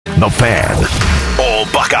The Fan. All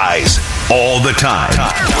Buckeyes, all the time.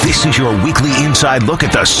 This is your weekly inside look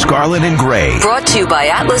at the Scarlet and Gray. Brought to you by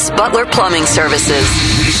Atlas Butler Plumbing Services.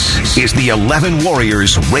 This is the 11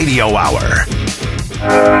 Warriors Radio Hour.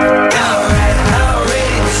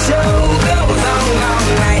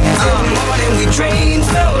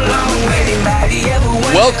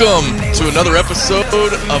 Welcome to another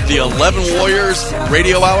episode of the 11 Warriors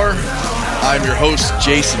Radio Hour. I'm your host,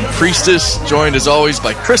 Jason Priestis, joined as always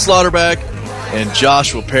by Chris Lauterbach and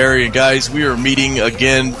Joshua Perry. And guys, we are meeting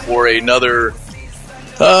again for another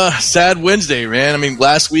sad Wednesday, man. I mean,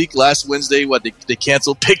 last Wednesday, they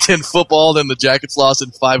canceled Big Ten football, then the Jackets lost in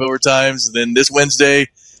 5 overtimes. And then this Wednesday,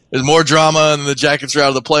 there's more drama, and the Jackets are out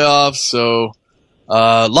of the playoffs. So,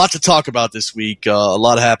 a lot to talk about this week. A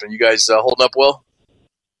lot happened. You guys holding up well?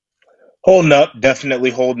 Holding up, definitely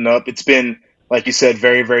holding up. It's been, like you said,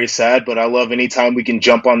 very, very sad, but I love any time we can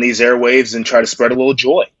jump on these airwaves and try to spread a little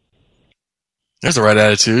joy. There's the right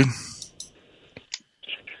attitude.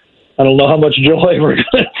 I don't know how much joy we're going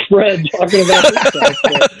to spread talking about this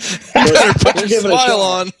stuff. Better put your smile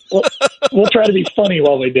on. We'll try to be funny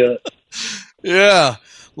while we do it. Yeah.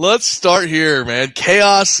 Let's start here, man.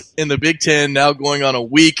 Chaos in the Big Ten now going on a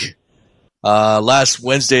week. Last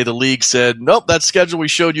Wednesday, the league said, nope, that schedule we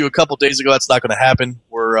showed you a couple days ago, that's not going to happen.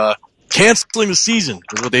 We're canceling the season,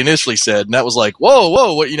 is what they initially said. And that was like,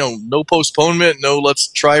 whoa, what, no postponement, no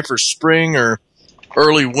let's try for spring or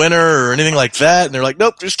early winter or anything like that. And they're like,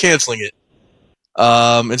 nope, just canceling it.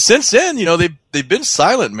 And since then, they've been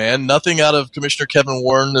silent, man. Nothing out of Commissioner Kevin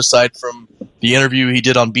Warren aside from the interview he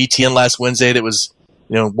did on BTN last Wednesday that was,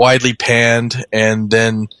 widely panned. And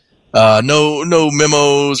then no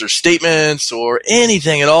memos or statements or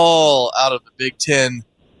anything at all out of the Big Ten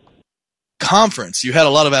conference. You had a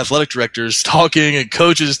lot of athletic directors talking and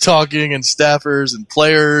coaches talking and staffers and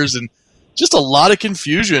players and just a lot of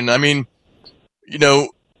confusion. I mean,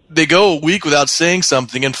 they go a week without saying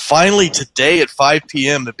something, and finally today at 5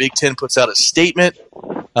 p.m. the Big Ten puts out a statement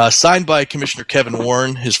signed by Commissioner Kevin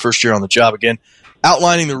Warren, his first year on the job again,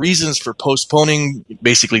 outlining the reasons for postponing.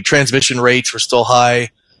 Basically, transmission rates were still high.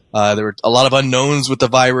 There were a lot of unknowns with the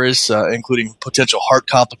virus, including potential heart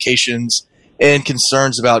complications and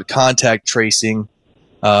concerns about contact tracing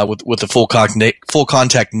with the full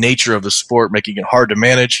contact nature of the sport, making it hard to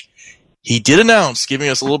manage. He did announce, giving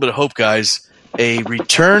us a little bit of hope, guys, a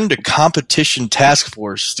return to competition task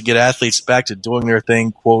force to get athletes back to doing their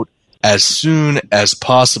thing, quote, as soon as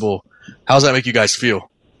possible. How does that make you guys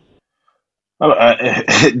feel?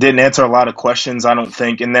 It didn't answer a lot of questions, I don't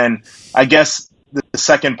think. And then I guess the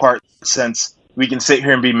second part, since we can sit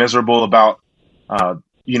here and be miserable about,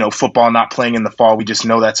 football not playing in the fall, we just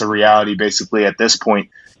know that's a reality basically at this point,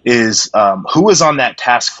 is who is on that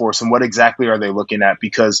task force and what exactly are they looking at?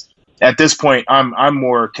 Because at this point, I'm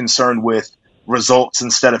more concerned with results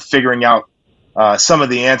instead of figuring out some of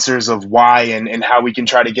the answers of why and how we can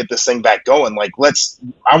try to get this thing back going.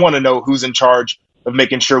 I want to know who's in charge of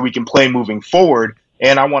making sure we can play moving forward,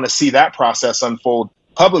 and I want to see that process unfold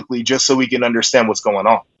publicly just so we can understand what's going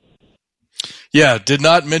on. Yeah, did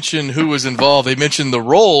not mention who was involved. They mentioned the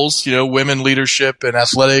roles, women leadership and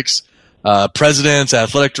athletics, presidents,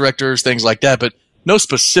 athletic directors, things like that, but no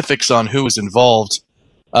specifics on who was involved.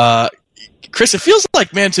 Chris, it feels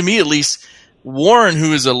like, man, to me at least, Warren,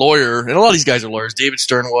 who is a lawyer, and a lot of these guys are lawyers, David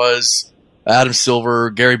Stern was, Adam Silver,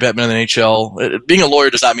 Gary Bettman in the NHL. Being a lawyer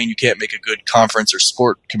does not mean you can't make a good conference or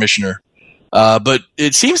sport commissioner. But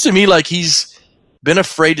it seems to me like he's been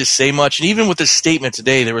afraid to say much. And even with this statement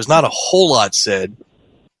today, there was not a whole lot said.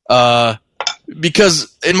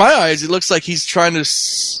 Because in my eyes, it looks like he's trying to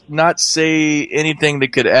not say anything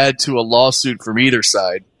that could add to a lawsuit from either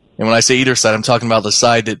side. And when I say either side, I'm talking about the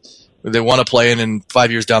side that they want to play in, and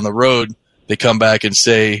 5 years down the road, they come back and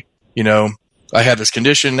say, I have this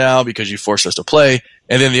condition now because you forced us to play.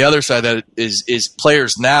 And then the other side that is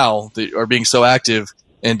players now that are being so active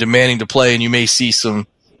and demanding to play. And you may see some,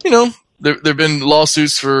 there have been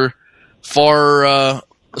lawsuits for far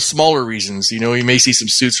smaller reasons. You may see some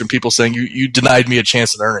suits from people saying you denied me a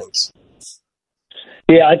chance at earnings.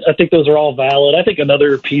 Yeah, I think those are all valid. I think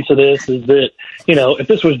another piece of this is that, if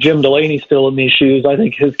this was Jim Delaney still in these shoes, I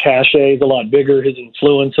think his cachet is a lot bigger, his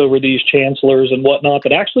influence over these chancellors and whatnot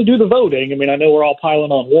that actually do the voting. I mean, I know we're all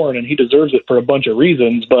piling on Warren, and he deserves it for a bunch of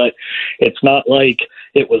reasons, but it's not like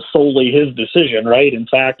it was solely his decision, right? In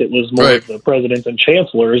fact, it was more of the presidents and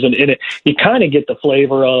chancellors, and you kind of get the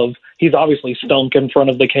flavor of he's obviously stunk in front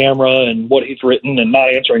of the camera and what he's written and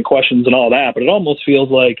not answering questions and all that, but it almost feels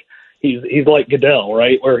like he's like Goodell,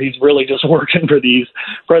 right, where he's really just working for these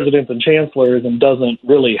presidents and chancellors and doesn't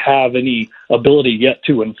really have any ability yet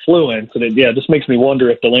to influence. And it just makes me wonder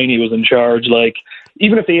if Delaney was in charge, like,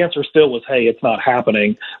 even if the answer still was, hey, it's not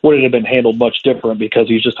happening, would it have been handled much different because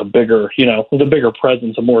he's just a bigger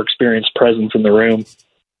presence, a more experienced presence in the room?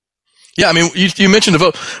 Yeah, I mean, you mentioned a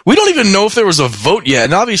vote. We don't even know if there was a vote yet.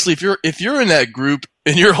 And obviously, if you're in that group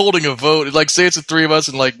and you're holding a vote, like say it's the three of us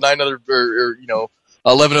and like 11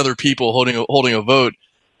 other people holding a vote,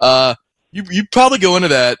 you probably go into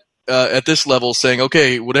that at this level saying,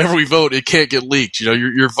 okay, whatever we vote, it can't get leaked.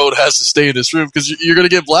 Your vote has to stay in this room because you're going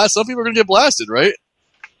to get blasted. Some people are going to get blasted, right?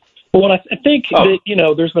 Well, I think that,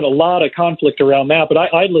 there's been a lot of conflict around that, but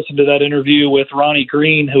I listened to that interview with Ronnie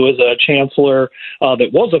Green, who is a chancellor that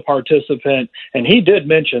was a participant, and he did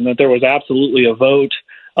mention that there was absolutely a vote,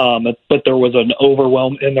 but there was an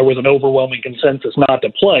overwhelming consensus not to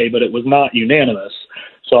play, but it was not unanimous.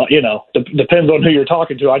 So, depends on who you're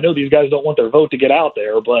talking to. I know these guys don't want their vote to get out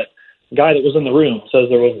there, but the guy that was in the room says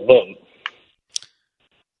there was a vote.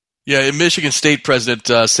 Yeah, Michigan State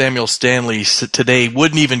President Samuel Stanley today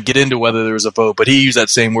wouldn't even get into whether there was a vote, but he used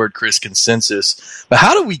that same word, Chris, consensus. But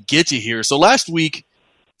how do we get to here? So last week,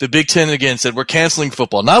 the Big Ten again said we're canceling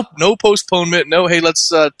football. No postponement. No, hey,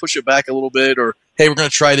 let's push it back a little bit, or hey, we're going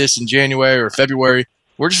to try this in January or February.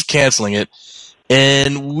 We're just canceling it.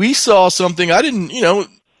 And we saw something I didn't,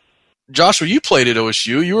 Joshua, you played at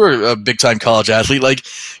OSU. You were a big-time college athlete. Like,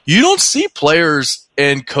 you don't see players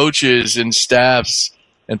and coaches and staffs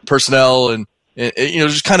and personnel and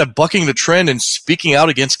just kind of bucking the trend and speaking out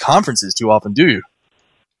against conferences too often, do you?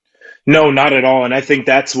 No, not at all. And I think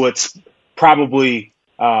that's what's probably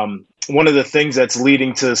one of the things that's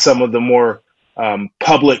leading to some of the more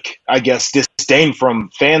public, I guess, disdain from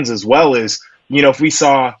fans as well is, if we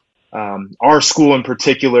saw our school in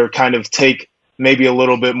particular kind of take maybe a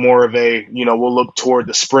little bit more of a, we'll look toward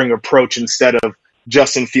the spring approach instead of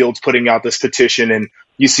Justin Fields putting out this petition, and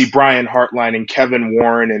you see Brian Hartline and Kevin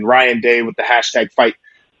Warren and Ryan Day with the hashtag fight.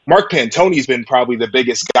 Mark Pantoni's been probably the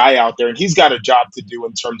biggest guy out there, and he's got a job to do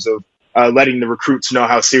in terms of letting the recruits know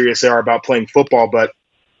how serious they are about playing football. But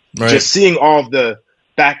just seeing all of the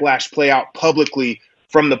backlash play out publicly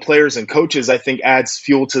from the players and coaches, I think adds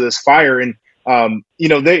fuel to this fire. And,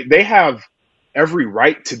 they have every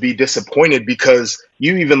right to be disappointed because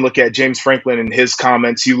you even look at James Franklin and his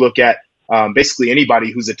comments. You look at basically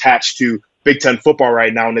anybody who's attached to Big Ten football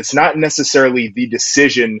right now, and it's not necessarily the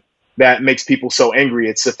decision that makes people so angry.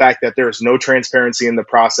 It's the fact that there's no transparency in the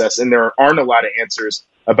process, and there aren't a lot of answers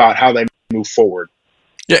about how they move forward.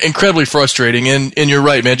 Yeah, incredibly frustrating, and you're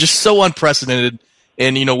right, man. Just so unprecedented,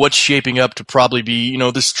 and what's shaping up to probably be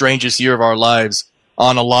the strangest year of our lives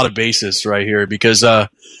on a lot of basis right here, because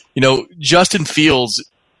Justin Fields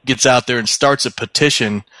gets out there and starts a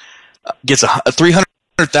petition, gets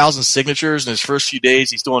 300,000 signatures in his first few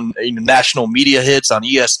days. He's doing national media hits on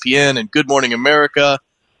ESPN and Good Morning America.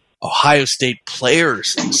 Ohio State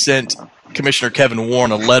players sent Commissioner Kevin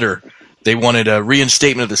Warren a letter. They wanted a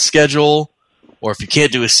reinstatement of the schedule, or if you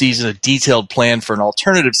can't do a season, a detailed plan for an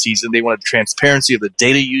alternative season. They wanted transparency of the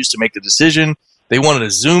data used to make the decision. They wanted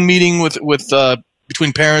a Zoom meeting with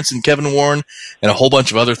between parents and Kevin Warren and a whole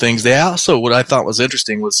bunch of other things. They also, what I thought was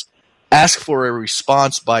interesting, was ask for a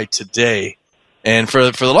response by today. And for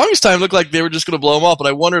the longest time, it looked like they were just going to blow them up. But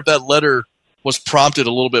I wonder if that letter was prompted a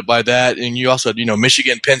little bit by that. And you also had,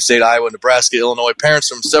 Michigan, Penn State, Iowa, Nebraska, Illinois, parents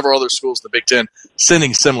from several other schools in the Big Ten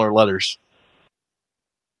sending similar letters.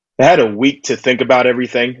 They had a week to think about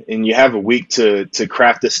everything, and you have a week to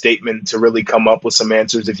craft a statement to really come up with some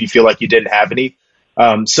answers if you feel like you didn't have any.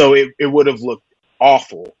 So it would have looked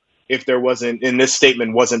awful if there wasn't, and this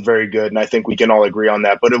statement wasn't very good, and I think we can all agree on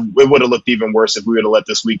that. But it would have looked even worse if we would have let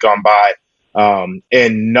this week gone by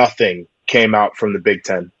and nothing came out from the Big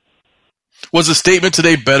Ten. Was the statement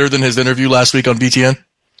today better than his interview last week on BTN?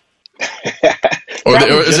 or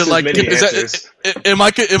is it like? Am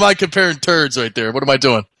I comparing turds right there? What am I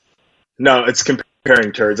doing? No, it's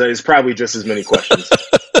comparing turds. It's probably just as many questions.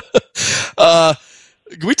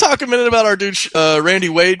 Can we talk a minute about our dude Randy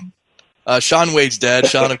Wade? Sean Wade's dad.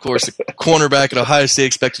 Sean, of course, the cornerback at Ohio State,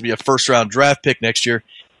 expected to be a first-round draft pick next year.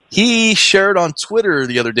 He shared on Twitter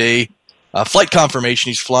the other day flight confirmation.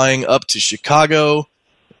 He's flying up to Chicago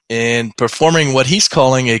and performing what he's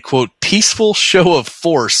calling a, quote, peaceful show of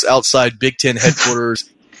force outside Big Ten headquarters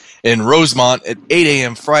in Rosemont at 8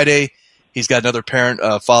 a.m. Friday. He's got another parent,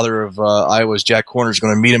 father of Iowa's Jack Horner, is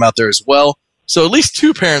going to meet him out there as well. So at least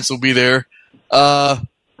two parents will be there. I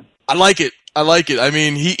like it. I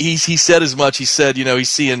mean, he said as much. He said, he's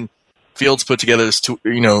seeing Fields put together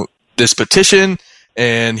this petition.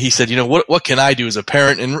 And he said, what can I do as a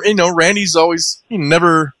parent? And, Randy's always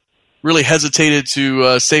never really hesitated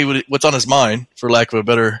to say what's on his mind, for lack of a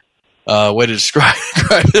better way to describe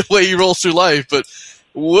the way he rolls through life. But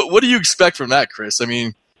what do you expect from that, Chris? I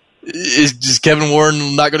mean, is Kevin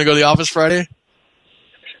Warren not going to go to the office Friday?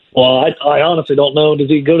 Well, I honestly don't know. Does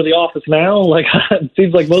he go to the office now? Like, it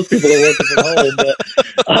seems like most people are working from home. But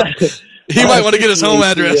he might want to get his home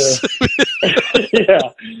address.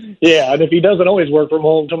 Yeah. And if he doesn't always work from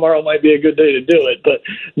home, tomorrow might be a good day to do it. But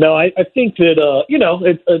no, I think that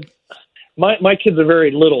my kids are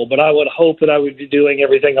very little, but I would hope that I would be doing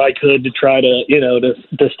everything I could to try to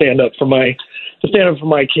to stand up for my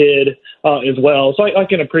kid as well. So I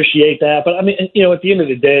can appreciate that. But I mean, at the end of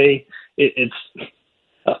the day,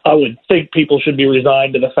 I would think people should be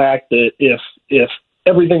resigned to the fact that if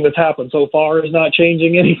everything that's happened so far is not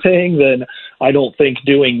changing anything, then I don't think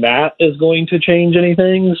doing that is going to change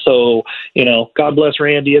anything. So, God bless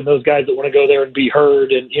Randy and those guys that want to go there and be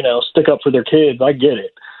heard and, stick up for their kids. I get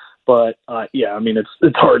it. But,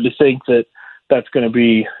 it's hard to think that that's going to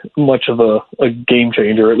be much of a game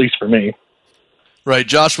changer, at least for me. Right.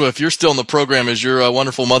 Joshua, if you're still in the program, is your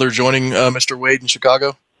wonderful mother joining Mr. Wade in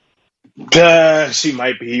Chicago? She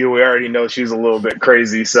might be. We already know she's a little bit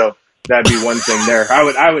crazy, so that'd be one thing there.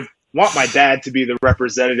 I would want my dad to be the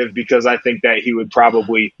representative because I think that he would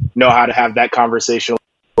probably know how to have that conversation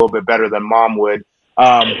a little bit better than Mom would.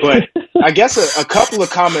 But I guess a couple of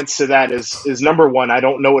comments to that is number one, I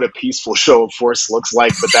don't know what a peaceful show of force looks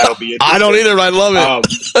like, but that'll be interesting. I don't either. I love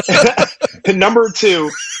it. Number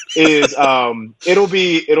two is it'll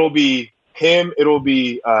be him, it'll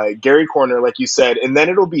be Gary Corner, like you said, and then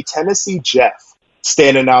it'll be Tennessee Jeff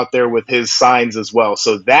standing out there with his signs as well.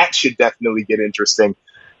 So that should definitely get interesting.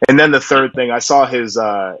 And then the third thing, I saw his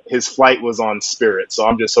flight was on Spirit, so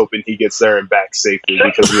I'm just hoping he gets there and back safely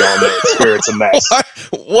because we all know Spirit's a mess.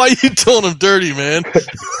 Why are you doing him dirty, man?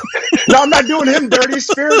 No, I'm not doing him dirty.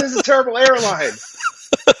 Spirit is a terrible airline.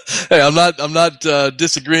 Hey, I'm not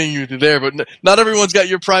disagreeing with you there, but not everyone's got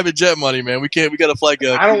your private jet money, man. We got to fly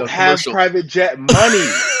a I don't have private jet money.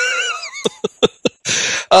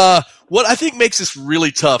 What I think makes this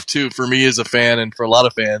really tough, too, for me as a fan and for a lot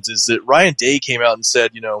of fans, is that Ryan Day came out and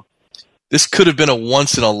said, this could have been a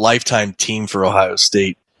once-in-a-lifetime team for Ohio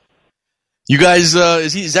State. You guys,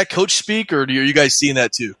 is that coach speak, or are you guys seeing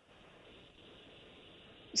that too?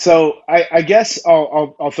 So I guess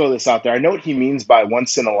I'll throw this out there. I know what he means by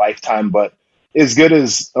once in a lifetime, but as good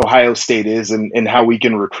as Ohio State is and how we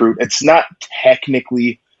can recruit, it's not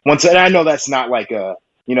technically once. And I know that's not like it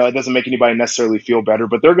doesn't make anybody necessarily feel better,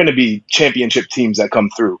 but they're going to be championship teams that come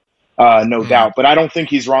through, no doubt. But I don't think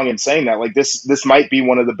he's wrong in saying that. Like this might be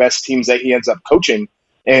one of the best teams that he ends up coaching,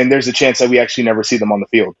 and there's a chance that we actually never see them on the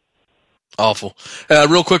field. Awful.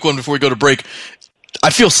 Real quick one before we go to break. I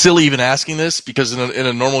feel silly even asking this because in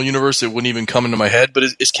a normal universe it wouldn't even come into my head. But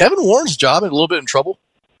is Kevin Warren's job a little bit in trouble?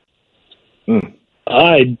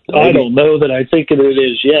 I don't know that I think it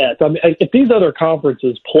is yet. I mean, if these other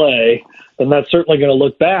conferences play, then that's certainly going to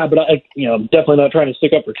look bad. But I'm definitely not trying to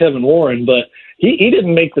stick up for Kevin Warren. But he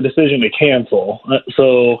didn't make the decision to cancel.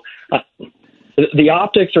 The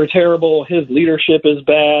optics are terrible. His leadership is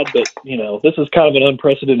bad, but this is kind of an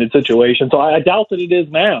unprecedented situation. So I doubt that it is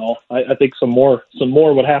now. I think some more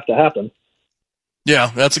would have to happen. Yeah,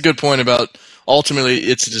 that's a good point about ultimately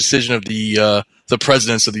it's a decision of the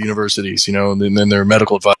presidents of the universities, and then their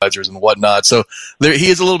medical advisors and whatnot. So he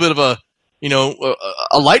is a little bit of a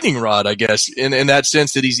lightning rod, I guess, in that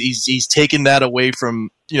sense that he's taken that away from,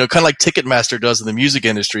 kind of like Ticketmaster does in the music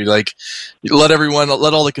industry. Like, let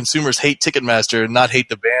all the consumers hate Ticketmaster and not hate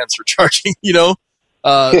the bands for charging.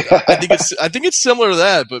 I think it's similar to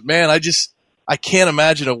that. But man, I can't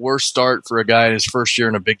imagine a worse start for a guy in his first year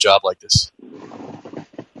in a big job like this.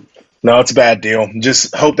 No, it's a bad deal.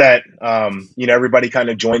 Just hope that everybody kind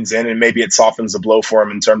of joins in and maybe it softens the blow for him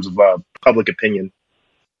in terms of public opinion.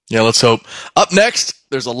 Yeah, let's hope. Up next,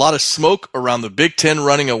 there's a lot of smoke around the Big Ten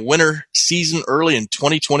running a winter season early in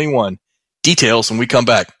 2021. Details when we come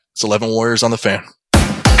back. It's 11 Warriors on the Fan.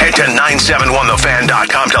 Head to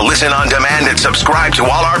 971thefan.com to listen on demand and subscribe to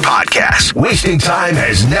all our podcasts. Wasting time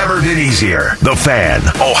has never been easier. The Fan,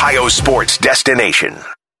 Ohio sports destination.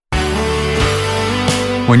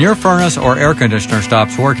 When your furnace or air conditioner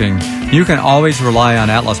stops working, you can always rely on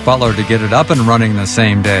Atlas Butler to get it up and running the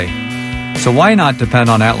same day. So why not depend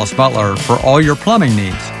on Atlas Butler for all your plumbing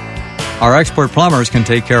needs? Our expert plumbers can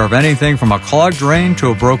take care of anything from a clogged drain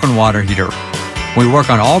to a broken water heater. We work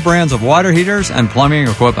on all brands of water heaters and plumbing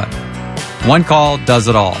equipment. One call does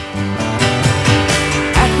it all.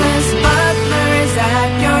 Atlas Butler is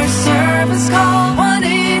at your service. Call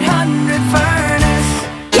 1-800-FURNACE.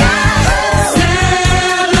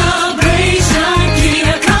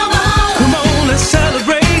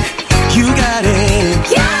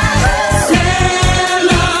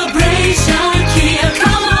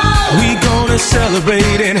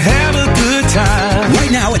 celebrate and have a good time.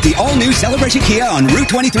 Right now at the all-new Celebration Kia on Route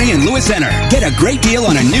 23 in Lewis Center. Get a great deal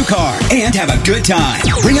on a new car and have a good time.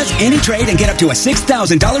 Bring us any trade and get up to a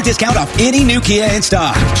 $6,000 discount off any new Kia in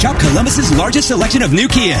stock. Shop Columbus's largest selection of new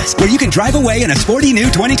Kias, where you can drive away in a sporty new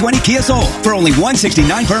 2020 Kia Soul for only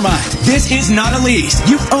 $169 per month. This is not a lease.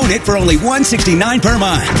 You own it for only $169 per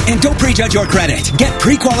month. And don't prejudge your credit. Get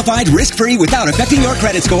pre-qualified risk-free without affecting your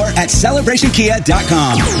credit score at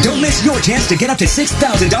CelebrationKia.com. Don't miss your chance to get up to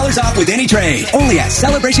 $6,000 off with any trade. Only at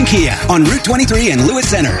Celebration Kia on Route 23 in Lewis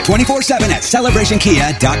Center. 24/7 at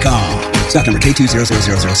CelebrationKia.com. Stock number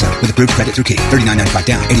K2000007 with approved credit through Key. $39.95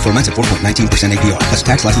 down. 84 months at 4.19% APR. Plus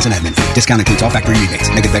tax, license, and admin fee. Discount includes all factory rebates.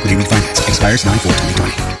 Negative equity refinance. Expires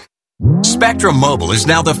 9/4/2020. Spectrum Mobile is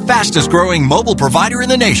now the fastest growing mobile provider in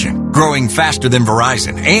the nation, growing faster than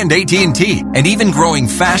Verizon and AT&T, and even growing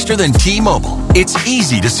faster than T-Mobile. It's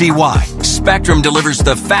easy to see why. Spectrum delivers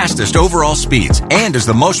the fastest overall speeds and is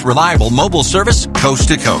the most reliable mobile service coast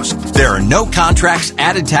to coast. There are no contracts,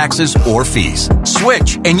 added taxes, or fees.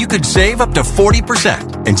 Switch and you could save up to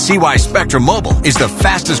 40% and see why Spectrum Mobile is the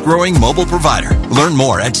fastest growing mobile provider. Learn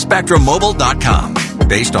more at spectrummobile.com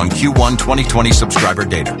based on Q1 2020 subscriber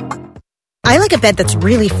data. I like a bed that's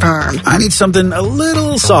really firm. I need something a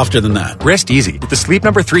little softer than that. Rest easy. With the Sleep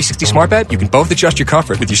Number 360 smart bed, you can both adjust your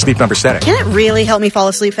comfort with your Sleep Number setting. Can it really help me fall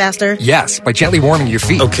asleep faster? Yes, by gently warming your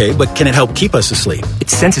feet. Okay, but can it help keep us asleep? It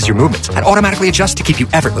senses your movements and automatically adjusts to keep you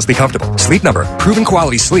effortlessly comfortable. Sleep Number, proven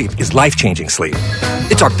quality sleep is life-changing sleep.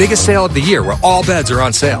 It's our biggest sale of the year where all beds are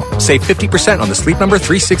on sale. Save 50% on the Sleep Number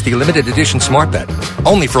 360 limited edition smart bed.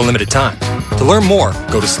 Only for a limited time. To learn more,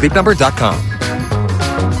 go to sleepnumber.com.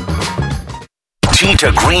 Tee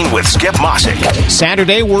to Green with Skip Mossick.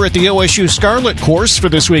 Saturday, we're at the OSU Scarlet course for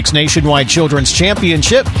this week's Nationwide Children's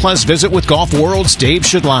Championship. Plus, visit with Golf World's Dave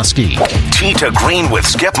Shedlowski. Tee to Green with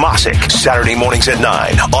Skip Mossick. Saturday mornings at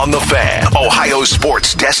 9 on The Fan, Ohio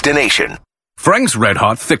sports destination. Frank's Red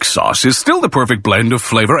Hot Thick Sauce is still the perfect blend of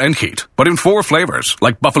flavor and heat, but in 4 flavors,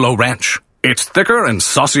 like Buffalo Ranch. It's thicker and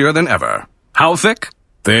saucier than ever. How thick?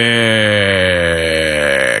 Thick.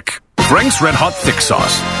 Frank's Red Hot Thick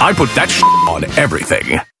Sauce. I put that on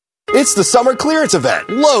everything. It's the summer clearance event.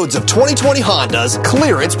 Loads of 2020 Hondas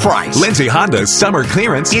clearance price. Lindsay Honda's summer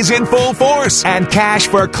clearance is in full force, and cash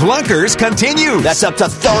for clunkers continues. That's up to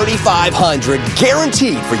 $3,500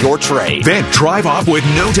 guaranteed for your trade. Then drive off with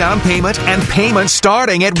no down payment and payments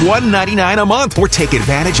starting at $199 a month, or take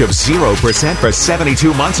advantage of 0% for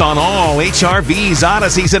 72 months on all HRVs,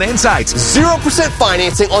 Odysseys, and Insights. 0%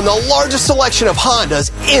 financing on the largest selection of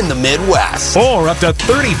Hondas in the Midwest. Or up to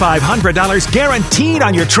 $3,500 guaranteed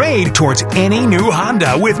on your trade towards any new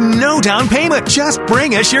Honda with no down payment. Just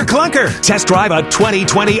bring us your clunker. Test drive a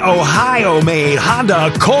 2020 Ohio-made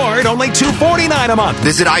Honda Accord, only $249 a month.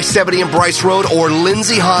 Visit I-70 and Bryce Road or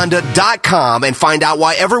lindsayhonda.com and find out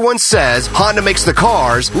why everyone says Honda makes the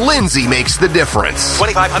cars, Lindsay makes the difference.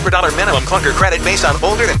 $2,500 minimum clunker credit based on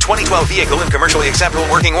older than 2012 vehicle and commercially acceptable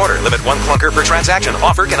working order. Limit 1 clunker per transaction.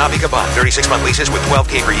 Offer cannot be combined. 36-month leases with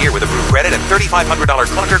 $12,000 per year with approved credit and $3,500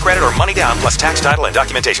 clunker credit or money down plus tax, title, and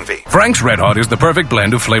documentation fee. Frank's Red Hot is the perfect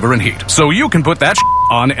blend of flavor and heat, so you can put that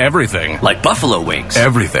on everything. Like buffalo wings.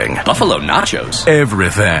 Everything. Buffalo nachos.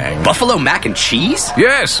 Everything. Buffalo mac and cheese?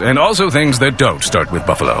 Yes, and also things that don't start with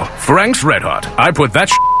buffalo. Frank's Red Hot. I put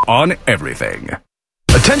that on everything.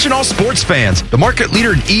 Attention all sports fans. The market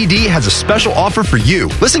leader in ED has a special offer for you.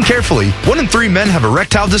 Listen carefully. 1 in 3 men have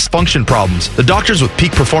erectile dysfunction problems. The doctors with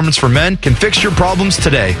Peak Performance for Men can fix your problems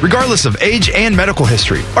today, regardless of age and medical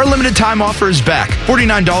history. Our limited time offer is back.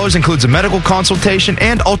 $49 includes a medical consultation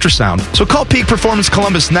and ultrasound. So call Peak Performance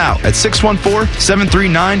Columbus now at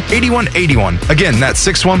 614-739-8181. Again, that's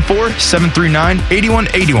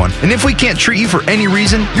 614-739-8181. And if we can't treat you for any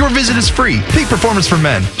reason, your visit is free. Peak Performance for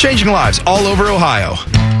Men, changing lives all over Ohio.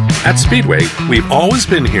 At Speedway, we've always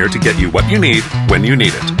been here to get you what you need when you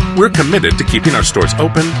need it. We're committed to keeping our stores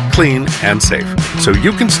open, clean, and safe, so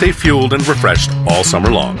you can stay fueled and refreshed all summer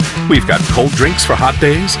long. We've got cold drinks for hot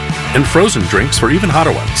days and frozen drinks for even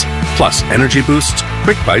hotter ones, plus energy boosts,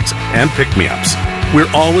 quick bites, and pick-me-ups. We're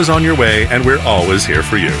always on your way, and we're always here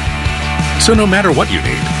for you. So no matter what you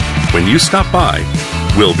need, when you stop by,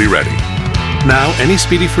 we'll be ready. Now, any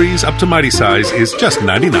Speedy Freeze up to Mighty Size is just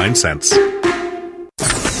 99 cents.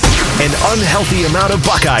 An unhealthy amount of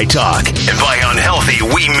Buckeye talk. And by unhealthy,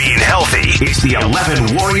 we mean healthy. It's the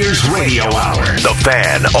 11 Warriors Radio Hour. The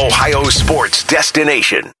Fan, Ohio sports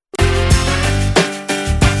destination.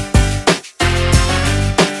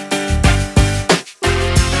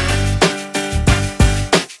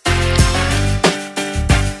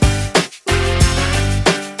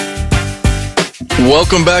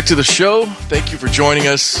 Welcome back to the show. Thank you for joining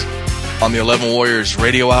us on the 11 Warriors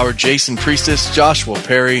Radio Hour. Jason Priestis, Joshua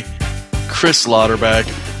Perry, Chris Lauterbach,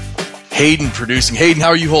 Hayden producing. Hayden, how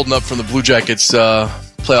are you holding up from the Blue Jackets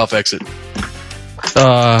playoff exit?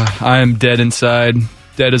 I'm dead inside,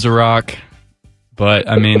 dead as a rock. But,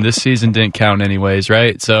 I mean, this season didn't count anyways,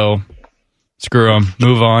 right? So, screw them.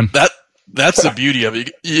 Move on. That's the beauty of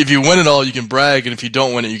it. If you win it all, you can brag, and if you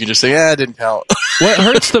don't win it, you can just say, it didn't count. What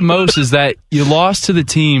hurts the most is that you lost to the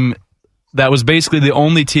team that was basically the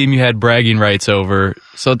only team you had bragging rights over.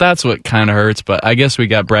 So that's what kind of hurts, but I guess we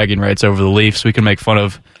got bragging rights over the Leafs. We can make fun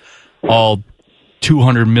of all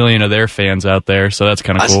 200 million of their fans out there, so that's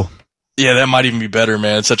kind of cool. Yeah, that might even be better,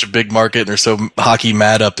 man. It's such a big market, and they're so hockey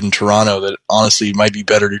mad up in Toronto that honestly it might be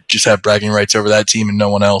better to just have bragging rights over that team and no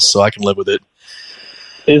one else, so I can live with it.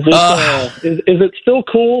 Is it still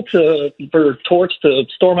cool for Torts to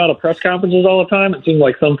storm out of press conferences all the time? It seems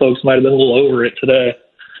like some folks might have been a little over it today.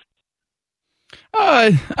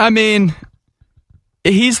 I mean,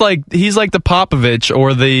 he's like the Popovich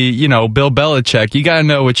or the Bill Belichick. You got to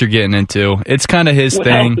know what you're getting into. It's kind of his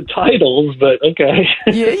thing. Without the titles, but okay.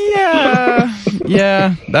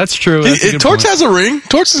 Yeah, that's true. Torts has a ring.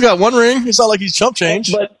 Torts has got one ring. It's not like he's chump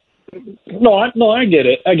change. But no, I get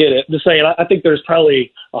it. Just saying, I think there's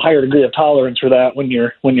probably a higher degree of tolerance for that when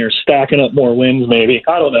you're stacking up more wins. Maybe,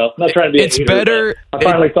 I don't know. I'm not trying to be. It's better. I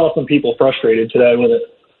finally saw some people frustrated today with it.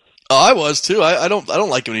 Oh, I was too. I don't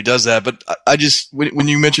like when he does that, but I just when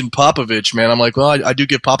you mentioned Popovich, man, I'm like, well, I do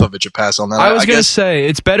give Popovich a pass on that. I was gonna say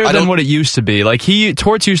it's better than what it used to be. Like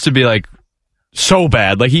Torts used to be like so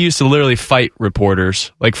bad. Like he used to literally fight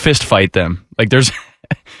reporters, like fist fight them. Like there's,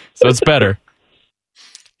 so it's better.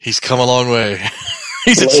 He's come a long way.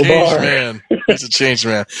 He's a changed man. He's a changed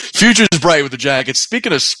man. Future's bright with the Jackets.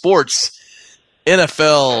 Speaking of sports,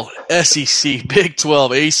 NFL, SEC, Big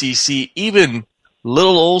 12, ACC, even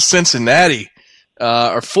little old Cincinnati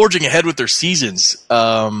are forging ahead with their seasons.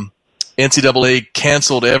 NCAA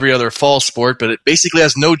canceled every other fall sport, but it basically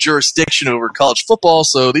has no jurisdiction over college football,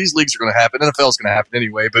 so these leagues are going to happen. NFL is going to happen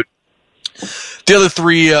anyway, but the other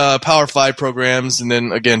three Power 5 programs, and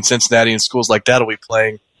then, again, Cincinnati and schools like that will be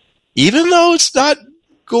playing. Even though it's not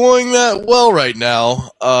going that well right now,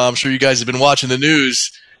 I'm sure you guys have been watching the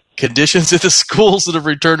news, conditions at the schools that have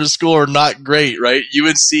returned to school are not great, right?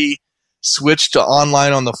 UNC switched to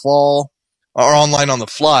online on the fall, or online on the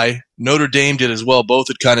fly. Notre Dame did as well. Both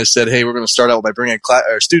had kind of said, hey, we're going to start out by bringing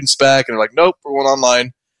our students back, and they're like, nope, we're going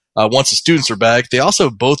online once the students are back. They also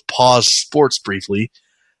both paused sports briefly.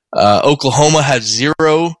 Oklahoma had 0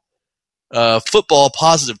 football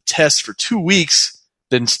positive tests for 2 weeks.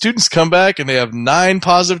 Then students come back and they have 9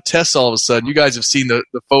 positive tests all of a sudden. You guys have seen the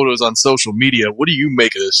photos on social media. What do you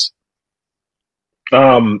make of this?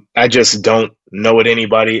 I just don't know what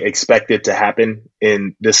anybody expected to happen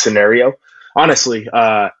in this scenario. Honestly,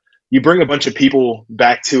 you bring a bunch of people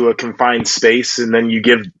back to a confined space and then you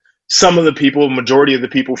give some of the people, majority of the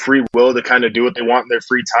people, free will to kind of do what they want in their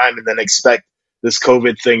free time and then expect this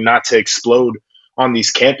COVID thing not to explode on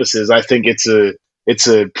these campuses. I think it's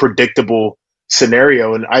a predictable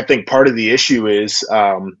scenario. And I think part of the issue is,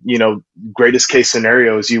 greatest case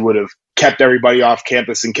scenario is you would have kept everybody off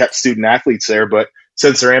campus and kept student athletes there. But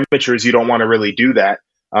since they're amateurs, you don't want to really do that.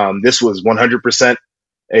 This was 100%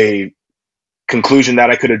 a conclusion that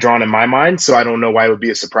I could have drawn in my mind. So I don't know why it would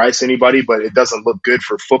be a surprise to anybody, but it doesn't look good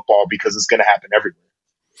for football because it's going to happen everywhere.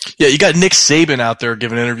 Yeah, you got Nick Saban out there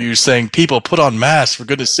giving interviews saying, people, put on masks, for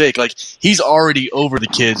goodness sake. Like, he's already over the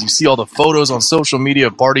kids. You see all the photos on social media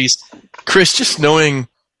of parties. Chris, just knowing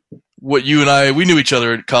what you and I, we knew each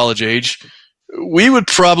other at college age, we would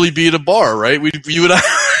probably be at a bar, right? We would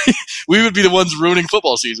be the ones ruining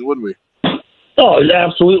football season, wouldn't we? Oh,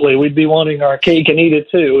 absolutely. We'd be wanting our cake and eat it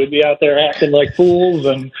too. We'd be out there acting like fools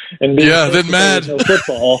and being then mad. No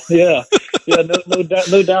football. Yeah,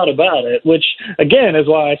 no doubt about it. Which again is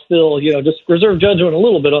why I still, just reserve judgment a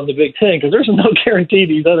little bit on the Big Ten because there's no guarantee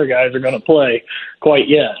these other guys are going to play quite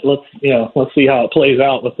yet. Let's see how it plays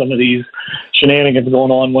out with some of these shenanigans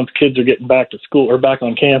going on once kids are getting back to school or back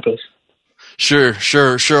on campus. Sure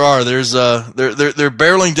are. There's they're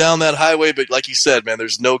barreling down that highway, but like you said, man,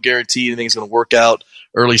 there's no guarantee anything's going to work out.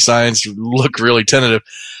 Early signs look really tentative.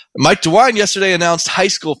 Mike DeWine yesterday announced high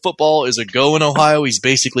school football is a go in Ohio. He's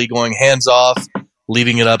basically going hands off,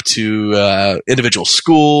 leaving it up to individual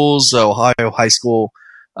schools, Ohio high school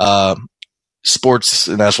sports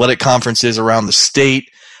and athletic conferences around the state.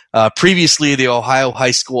 Previously, the Ohio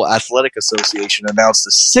High School Athletic Association announced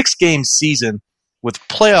a 6-game season with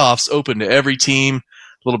playoffs open to every team. A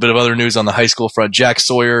little bit of other news on the high school front. Jack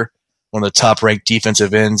Sawyer one of the top-ranked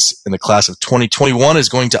defensive ends in the class of 2021, is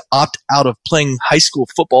going to opt out of playing high school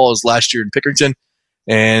football as last year in Pickerington,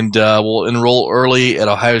 and will enroll early at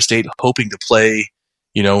Ohio State, hoping to play,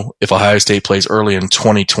 if Ohio State plays early in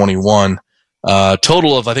 2021.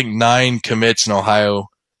 Total of, I think, 9 commits in Ohio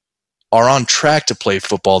are on track to play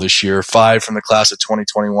football this year, 5 from the class of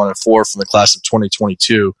 2021 and 4 from the class of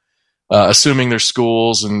 2022, assuming their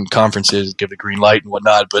schools and conferences give the green light and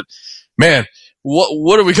whatnot. But, man,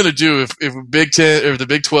 what are we going to do if Big Ten, or the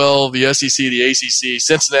Big 12, the SEC, the ACC,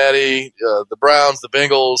 Cincinnati, the Browns, the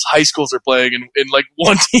Bengals, high schools are playing, and like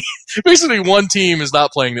one team, basically one team is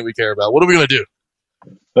not playing that we care about? What are we going to do?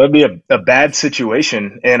 That'd be a bad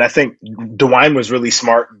situation. And I think DeWine was really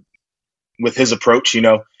smart with his approach,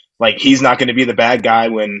 Like, he's not going to be the bad guy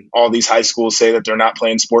when all these high schools say that they're not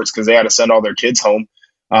playing sports because they had to send all their kids home.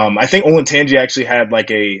 I think Olentangy actually had like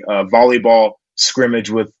a volleyball scrimmage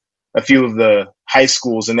with a few of the high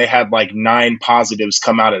schools, and they had like 9 positives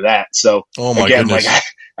come out of that. So again, goodness.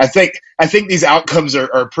 like I think these outcomes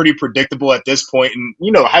are pretty predictable at this point. And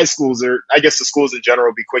high schools I guess the schools in general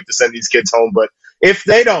will be quick to send these kids home, but if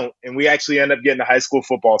they don't, and we actually end up getting a high school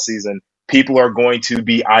football season, people are going to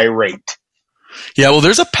be irate. Yeah, well,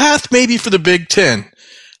 there's a path maybe for the Big Ten.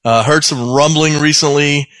 Heard some rumbling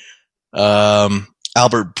recently.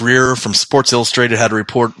 Albert Breer from Sports Illustrated had a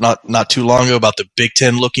report not too long ago about the Big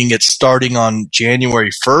Ten looking at starting on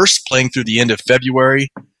January 1st, playing through the end of February.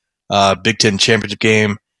 Big Ten championship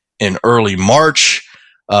game in early March.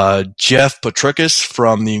 Jeff Petrikis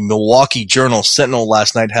from the Milwaukee Journal-Sentinel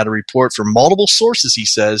last night had a report from multiple sources, he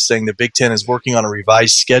says, saying the Big Ten is working on a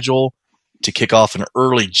revised schedule to kick off in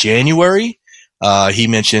early January. He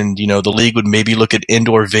mentioned, the league would maybe look at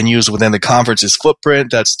indoor venues within the conference's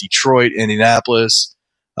footprint. That's Detroit, Indianapolis,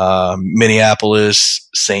 Minneapolis,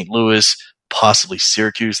 St. Louis, possibly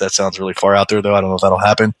Syracuse. That sounds really far out there, though. I don't know if that'll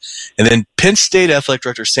happen. And then Penn State Athletic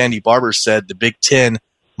Director Sandy Barber said the Big Ten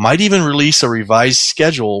might even release a revised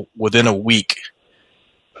schedule within a week.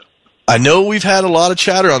 I know we've had a lot of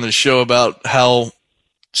chatter on this show about how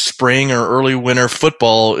spring or early winter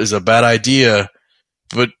football is a bad idea.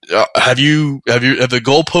 But have the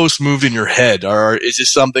goalposts moved in your head, or is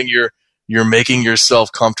this something you're making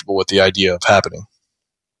yourself comfortable with the idea of happening?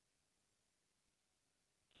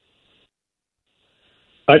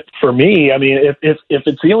 For me, I mean, if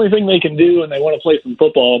it's the only thing they can do and they want to play some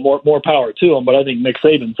football, more power to them. But I think Nick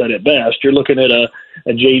Saban said it best. You're looking at a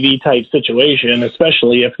JV type situation,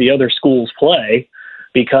 especially if the other schools play,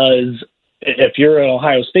 because if you're an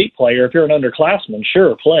Ohio State player, if you're an underclassman,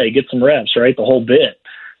 sure, play, get some reps, right? The whole bit.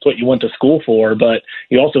 It's what you went to school for, but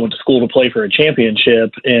you also went to school to play for a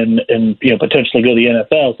championship and potentially go to the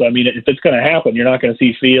NFL. So, I mean, if it's going to happen, you're not going to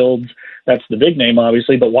see Fields. That's the big name,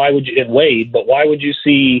 obviously, but why would you, and Wade, but why would you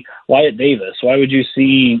see Wyatt Davis? Why would you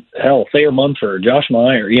see, Thayer Munford, Josh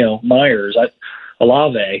Myers,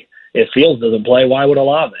 Olave? If Fields doesn't play, why would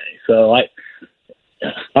Olave? So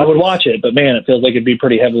I would watch it, but man, it feels like it'd be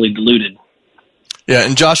pretty heavily diluted. Yeah,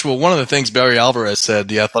 and Joshua, one of the things Barry Alvarez said,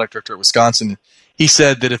 the athletic director at Wisconsin, he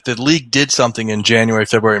said that if the league did something in January,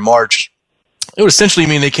 February, March, it would essentially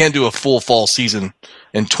mean they can't do a full fall season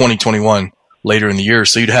in 2021 later in the year.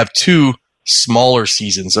 So you'd have 2 smaller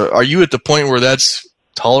seasons. Are you at the point where that's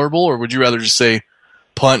tolerable, or would you rather just say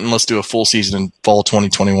punt and let's do a full season in fall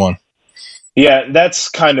 2021? Yeah, that's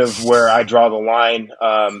kind of where I draw the line.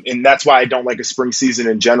 And that's why I don't like a spring season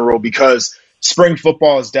in general, because spring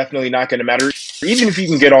football is definitely not going to matter. Even if you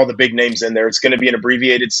can get all the big names in there, it's going to be an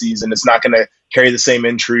abbreviated season. It's not going to carry the same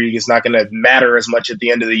intrigue. It's not going to matter as much at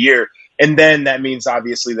the end of the year. And then that means,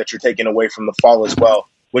 obviously, that you're taking away from the fall as well,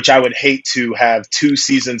 which I would hate to have 2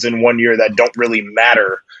 seasons in one year that don't really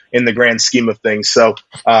matter in the grand scheme of things. So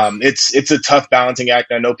it's a tough balancing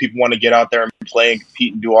act. I know people want to get out there and play and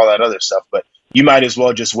compete and do all that other stuff, but you might as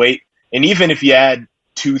well just wait. And even if you add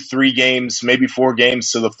 2-3 games, maybe 4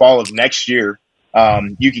 games to the fall of next year,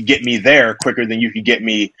 you could get me there quicker than you could get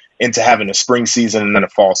me into having a spring season and then a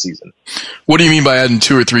fall season. What do you mean by adding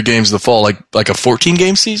 2 or 3 games to the fall? Like a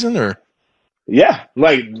 14-game season, or? Yeah,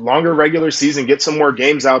 like longer regular season, get some more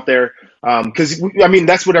games out there. Because,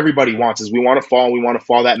 that's what everybody wants, is we want a fall. We want a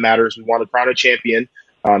fall that matters. We want to crown a champion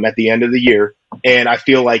at the end of the year. And I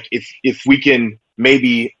feel like if we can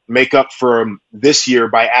maybe make up for this year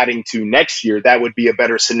by adding to next year, that would be a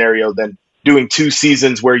better scenario than doing 2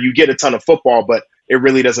 seasons where you get a ton of football, but it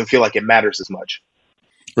really doesn't feel like it matters as much.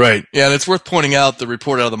 Right. Yeah, and it's worth pointing out, the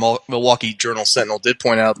report out of the Milwaukee Journal-Sentinel did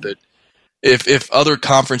point out that if other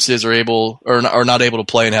conferences are able or are not able to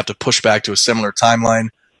play and have to push back to a similar timeline,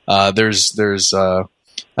 there's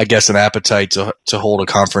I guess, an appetite to hold a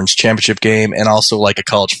conference championship game and also like a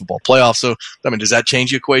college football playoff. So, I mean, does that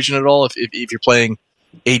change the equation at all if you're playing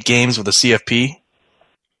 8 games with a CFP?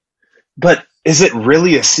 But is it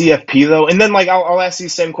really a CFP though? And then I'll ask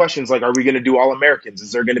these same questions. Like, are we going to do All-Americans?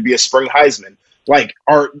 Is there going to be a spring Heisman? Like,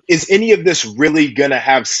 is any of this really going to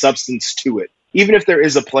have substance to it? Even if there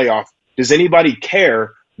is a playoff, does anybody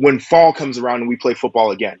care when fall comes around and we play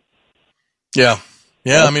football again? Yeah.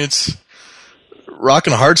 I mean, it's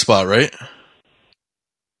rocking a hard spot, right?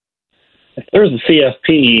 If there's a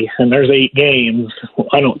CFP and there's 8 games,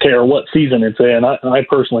 I don't care what season it's in. I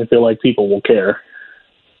personally feel like people will care.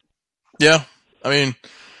 Yeah. I mean,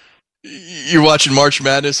 you're watching March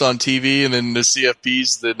Madness on TV and then the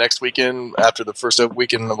CFPs the next weekend after the first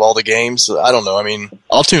weekend of all the games. I don't know. I mean,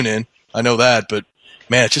 I'll tune in. I know that. But,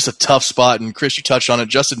 man, it's just a tough spot. And, Chris, you touched on it.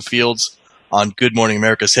 Justin Fields on Good Morning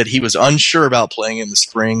America said he was unsure about playing in the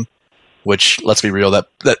spring, which, let's be real,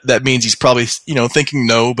 that means he's probably thinking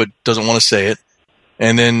no but doesn't want to say it.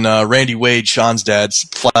 And then Randy Wade, Sean's dad,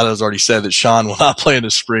 flat out has already said that Sean will not play in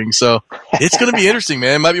the spring. So it's going to be interesting,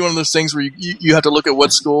 man. It might be one of those things where you have to look at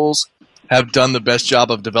what schools have done the best job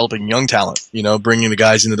of developing young talent, bringing the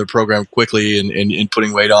guys into their program quickly and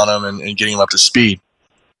putting weight on them and getting them up to speed.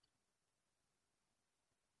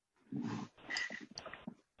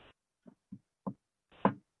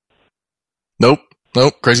 Nope.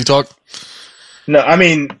 Crazy talk. No, I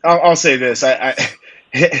mean, I'll say this.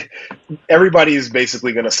 Everybody is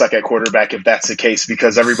basically going to suck at quarterback if that's the case,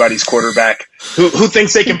 because everybody's quarterback who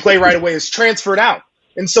thinks they can play right away is transferred out.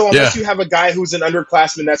 And so unless you have a guy who's an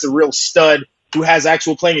underclassman that's a real stud who has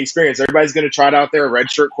actual playing experience, everybody's going to trot out there a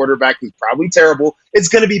redshirt quarterback who's probably terrible. It's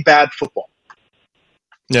going to be bad football.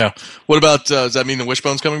 Yeah. What about, does that mean the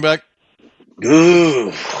Wishbone's coming back?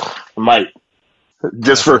 Ooh, might.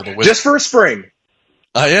 Just for a spring.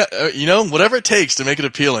 Whatever it takes to make it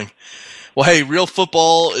appealing. Well, hey, real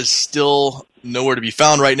football is still nowhere to be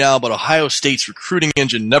found right now, but Ohio State's recruiting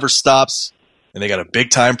engine never stops, and they got a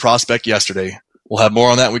big-time prospect yesterday. We'll have more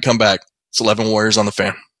on that when we come back. It's 11 Warriors on the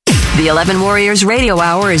Fan. The 11 Warriors Radio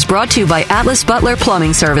Hour is brought to you by Atlas Butler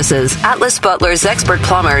Plumbing Services. Atlas Butler's expert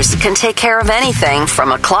plumbers can take care of anything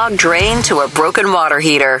from a clogged drain to a broken water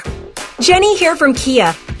heater. Jenny here from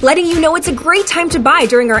Kia, letting you know it's a great time to buy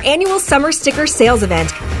during our annual summer sticker sales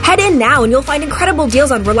event. Head in now and you'll find incredible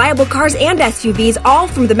deals on reliable cars and SUVs, all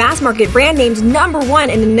from the mass market brand named #1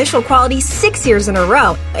 in initial quality 6 years in a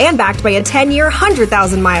row, and backed by a 10-year,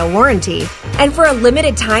 100,000-mile warranty. And for a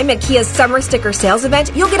limited time at Kia's summer sticker sales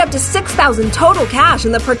event, you'll get up to $6,000 total cash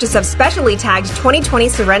in the purchase of specially tagged 2020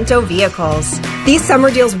 Sorento vehicles. These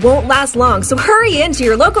summer deals won't last long, so hurry into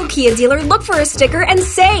your local Kia dealer, look for a sticker, and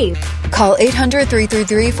save. Call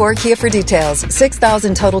 800-333-4KIA for details.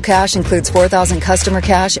 $6,000 total cash includes $4,000 customer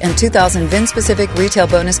cash and $2,000 VIN-specific retail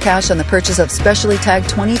bonus cash on the purchase of specially tagged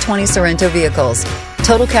 2020 Sorento vehicles.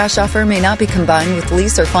 Total cash offer may not be combined with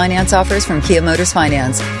lease or finance offers from Kia Motors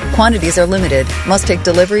Finance. Quantities are limited. Must take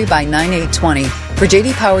delivery by 9/8/20. For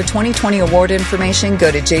JD Power 2020 award information,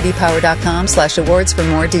 go to jdpower.com/awards for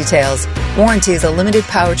more details. Warranty is a limited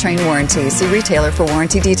powertrain warranty. See retailer for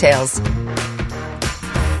warranty details.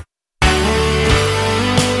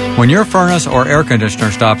 When your furnace or air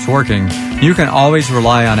conditioner stops working, you can always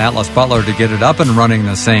rely on Atlas Butler to get it up and running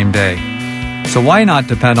the same day. So why not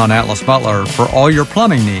depend on Atlas Butler for all your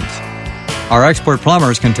plumbing needs? Our expert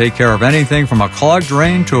plumbers can take care of anything from a clogged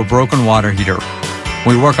drain to a broken water heater.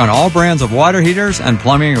 We work on all brands of water heaters and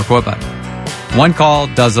plumbing equipment. One call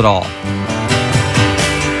does it all.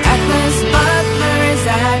 Atlas Butler is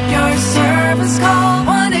at your service. Call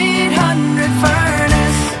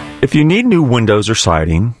 1-800-FURNACE. If you need new windows or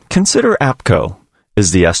siding, consider APCO.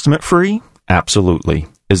 Is the estimate free? Absolutely.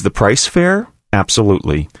 Is the price fair?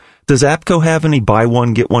 Absolutely. Does APCO have any buy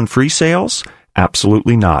one, get one free sales?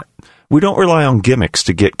 Absolutely not. We don't rely on gimmicks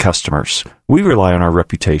to get customers. We rely on our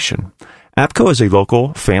reputation. APCO is a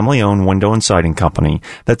local, family-owned window and siding company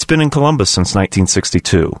that's been in Columbus since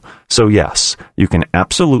 1962. So yes, you can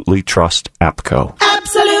absolutely trust APCO.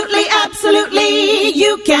 Absolutely, absolutely,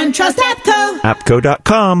 you can trust APCO.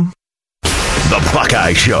 APCO.com. The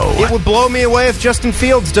Buckeye Show. It would blow me away if Justin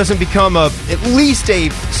Fields doesn't become at least a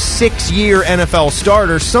 6-year NFL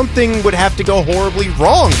starter. Something would have to go horribly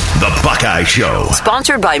wrong. The Buckeye Show.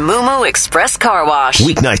 Sponsored by Mumu Express Car Wash.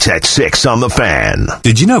 Weeknights at 6 on The Fan.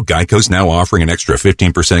 Did you know Geico's now offering an extra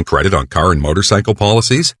 15% credit on car and motorcycle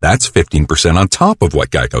policies? That's 15% on top of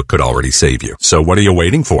what Geico could already save you. So what are you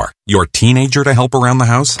waiting for? Your teenager to help around the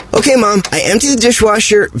house? Okay, Mom, I emptied the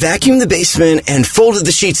dishwasher, vacuumed the basement, and folded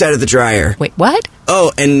the sheets out of the dryer. Wait, what?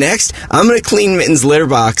 Oh, and next, I'm going to clean Mitten's litter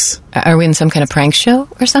box. Are we in some kind of prank show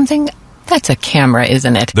or something? That's a camera,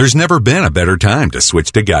 isn't it? There's never been a better time to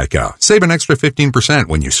switch to Geico. Save an extra 15%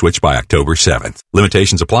 when you switch by October 7th.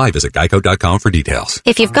 Limitations apply. Visit geico.com for details.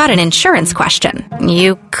 If you've got an insurance question,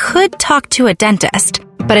 you could talk to a dentist.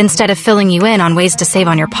 But instead of filling you in on ways to save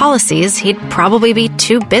on your policies, he'd probably be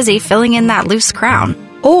too busy filling in that loose crown.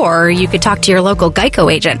 Or you could talk to your local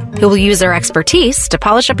Geico agent, who will use their expertise to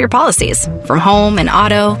polish up your policies, from home and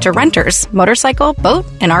auto to renters, motorcycle, boat,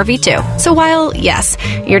 and RV too. So while, yes,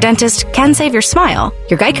 your dentist can save your smile,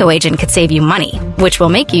 your Geico agent could save you money, which will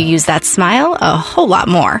make you use that smile a whole lot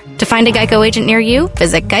more. To find a Geico agent near you,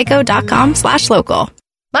 visit geico.com/local.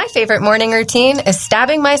 My favorite morning routine is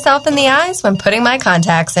stabbing myself in the eyes when putting my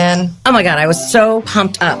contacts in. Oh my God, I was so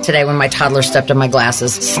pumped up today when my toddler stepped on my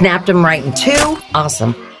glasses. Snapped them right in two.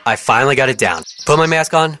 Awesome. I finally got it down. Put my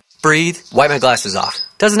mask on, breathe, wipe my glasses off.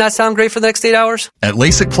 Doesn't that sound great for the next 8 hours? At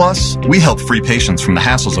LASIK Plus, we help free patients from the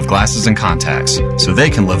hassles of glasses and contacts so they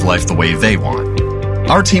can live life the way they want.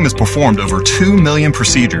 Our team has performed over 2 million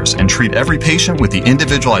procedures and treat every patient with the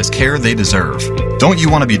individualized care they deserve. Don't you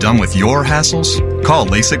want to be done with your hassles? Call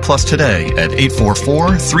LASIK Plus today at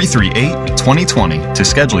 844-338-2020 to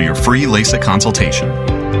schedule your free LASIK consultation.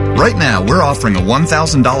 Right now, we're offering a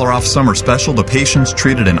 $1,000 off summer special to patients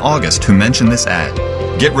treated in August who mention this ad.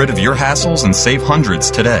 Get rid of your hassles and save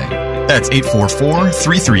hundreds today. That's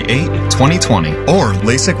 844-338-2020 or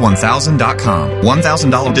LASIK1000.com.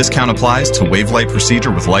 $1,000 discount applies to Wavelight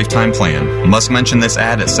procedure with lifetime plan. Must mention this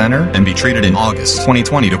ad at center and be treated in August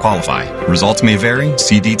 2020 to qualify. Results may vary.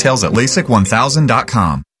 See details at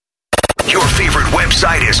LASIK1000.com. Your favorite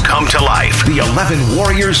website has come to life. The 11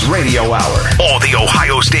 Warriors Radio Hour. All the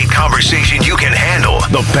Ohio State conversation you can handle.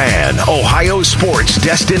 The Fan, Ohio sports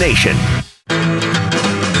destination.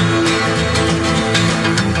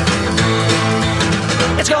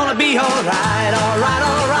 It's gonna be alright, alright,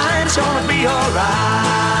 alright. It's gonna be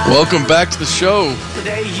alright. Welcome back to the show.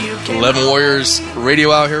 11 Warriors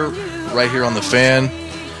Radio out here, right here on the Fan.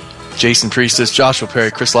 Jason Priestis, Joshua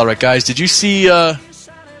Perry, Chris Lodrick. Guys, did you see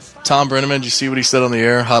Tom Brenneman? Did you see what he said on the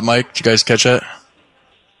air? Hot mic. Did you guys catch that?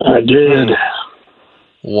 I did.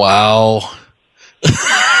 Wow.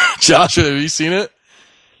 Joshua, have you seen it?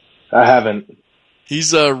 I haven't.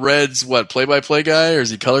 He's Reds, play-by-play guy, or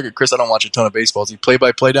is he color? Chris, I don't watch a ton of baseball. Is he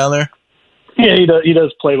play-by-play down there? Yeah, he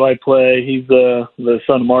does play-by-play. He's the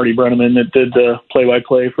son of Marty Brenneman that did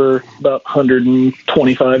play-by-play for about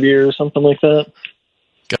 125 years, something like that.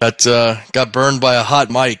 Got burned by a hot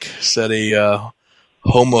mic, said a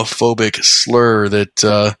homophobic slur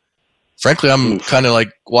that, frankly, I'm kind of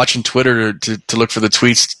like watching Twitter to look for the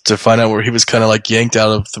tweets to find out where he was kind of like yanked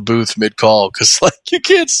out of the booth mid-call because, like, you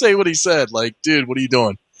can't say what he said. Like, dude, what are you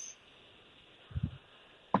doing?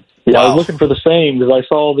 Yeah, wow. I was looking for the same because I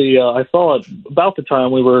saw it about the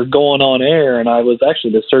time we were going on air, and I was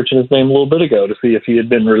actually just searching his name a little bit ago to see if he had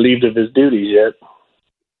been relieved of his duties yet.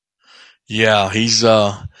 Yeah, he's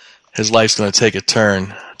his life's going to take a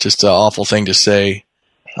turn. Just an awful thing to say.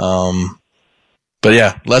 But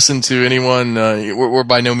yeah, lesson to anyone. We're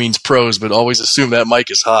by no means pros, but always assume that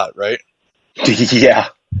mic is hot, right? Yeah.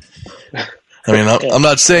 I mean, I'm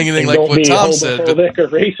not saying anything like what Tom said, but or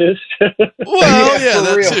racist. Well, yeah,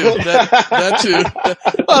 that too.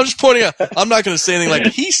 I'm just pointing out. I'm not going to say anything like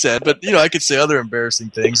he said, but I could say other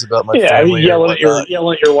embarrassing things about my family. Yelling at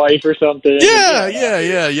your wife or something.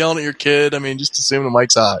 Yeah, yelling at your kid. I mean, just assume the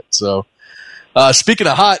mic's hot. So, speaking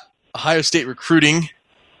of hot, Ohio State recruiting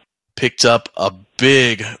picked up a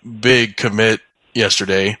big commit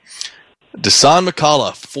yesterday. Dasan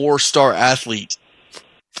McCullough, 4-star athlete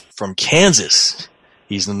from Kansas.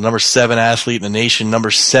 He's the number 7 athlete in the nation,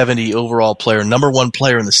 number 70 overall player, number 1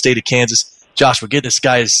 player in the state of Kansas. Josh, forget this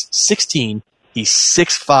guy is 16. He's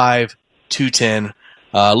 6'5", 210.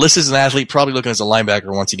 Listed as an athlete, probably looking as a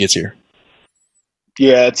linebacker once he gets here.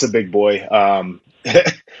 Yeah, it's a big boy.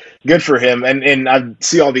 Good for him. And I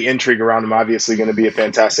see all the intrigue around him. Obviously going to be a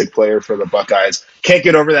fantastic player for the Buckeyes. Can't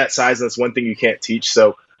get over that size. That's one thing you can't teach.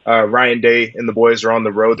 So Ryan Day and the boys are on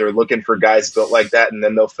the road. They're looking for guys built like that, and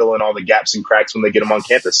then they'll fill in all the gaps and cracks when they get them on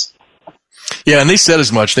campus. Yeah, and they said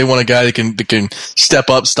as much. They want a guy that can step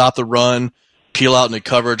up, stop the run, peel out into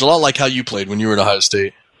coverage, a lot like how you played when you were at Ohio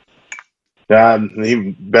State.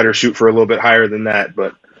 He better shoot for a little bit higher than that,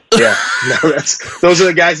 but yeah, those are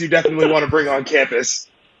the guys you definitely want to bring on campus.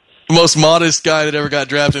 The most modest guy that ever got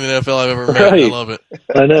drafted in the NFL I've ever met. Right. I love it.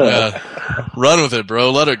 I know. Run with it, bro.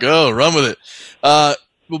 Let it go. Run with it.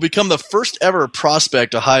 Will become the first ever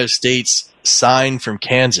prospect Ohio State's signed from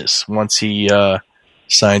Kansas once he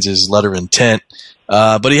signs his letter of intent.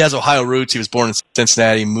 But he has Ohio roots. He was born in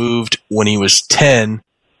Cincinnati, moved when he was 10.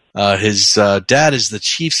 His dad is the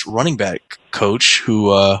Chiefs running back coach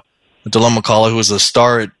who Dylan McCullough, who was a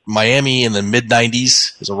star at Miami in the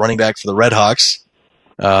mid-'90s, was a running back for the Red Hawks.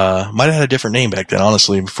 Might have had a different name back then,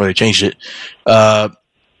 honestly, before they changed it.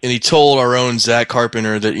 And he told our own Zach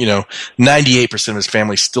Carpenter that, 98% of his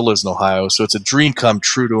family still lives in Ohio, so it's a dream come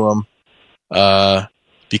true to him.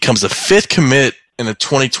 Becomes the 5th commit in the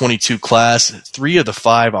 2022 class. 3 of the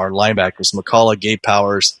 5 are linebackers: McCullough, Gabe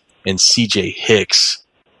Powers, and CJ Hicks.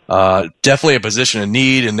 Definitely a position of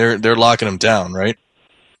need, and they're locking them down, right?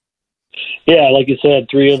 Yeah, like you said,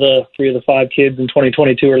 3 of the 5 kids in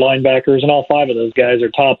 2022 are linebackers, and all 5 of those guys are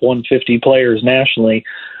top 150 players nationally.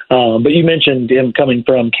 But you mentioned him coming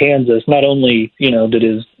from Kansas. Not only, did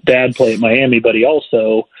his dad play at Miami, but he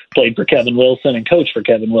also played for Kevin Wilson and coached for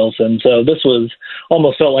Kevin Wilson. So this was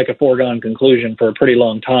almost felt like a foregone conclusion for a pretty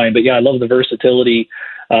long time. But yeah, I love the versatility.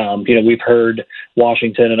 We've heard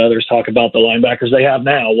Washington and others talk about the linebackers they have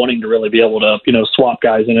now, wanting to really be able to, swap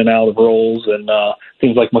guys in and out of roles. And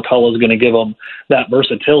seems like McCullough is going to give them that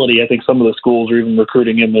versatility. I think some of the schools are even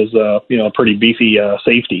recruiting him as a pretty beefy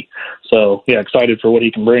safety. So yeah, excited for what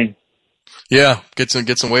he can bring. Yeah, get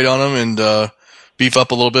some weight on him and beef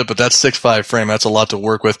up a little bit, but that's 6'5" frame. That's a lot to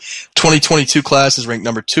work with. 2022 class is ranked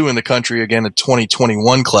number 2 in the country. Again, the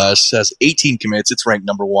 2021 class has 18 commits. It's ranked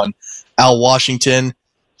number 1. Al Washington,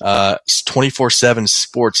 24/7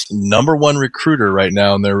 Sports number 1 recruiter right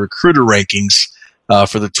now in their recruiter rankings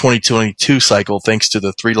for the 2022 cycle, thanks to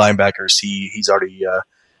the 3 linebackers he's already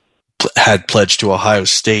had pledged to Ohio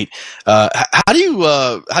State. How do you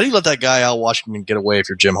let that guy Al Washington get away if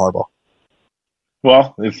you're Jim Harbaugh?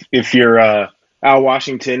 Well, if you're Al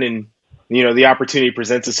Washington and the opportunity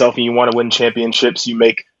presents itself and you want to win championships, you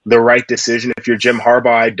make the right decision. If you're Jim Harbaugh,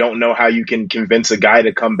 I don't know how you can convince a guy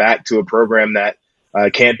to come back to a program that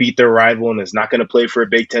can't beat their rival and is not going to play for a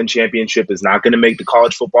Big Ten championship, is not going to make the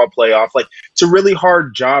college football playoff. Like, it's a really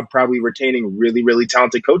hard job probably retaining really, really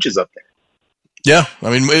talented coaches up there. Yeah. I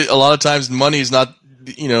mean, a lot of times money is not,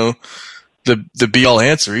 the be-all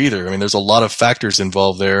answer either. I mean, there's a lot of factors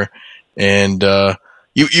involved there. And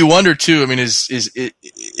you wonder, too, I mean, is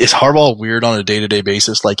Harbaugh weird on a day-to-day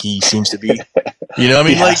basis like he seems to be? He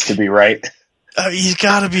has to be, right? He's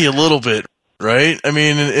got to be a little bit. Right? I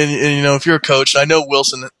mean, and if you're a coach, I know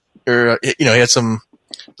Wilson, he had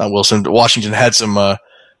Washington had some,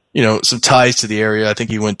 some ties to the area. I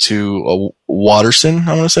think he went to Watterson,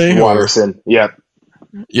 I want to say. Watterson, yep.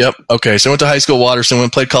 Yep. Okay. So I went to high school at Watterson,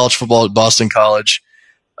 played college football at Boston College.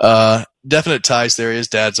 Definite ties there. His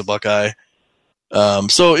dad's a Buckeye.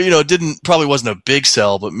 So, it probably wasn't a big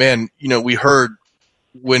sell, but man, we heard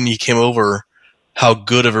when he came over how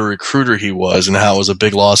good of a recruiter he was and how it was a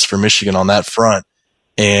big loss for Michigan on that front.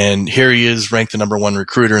 And here he is ranked the number 1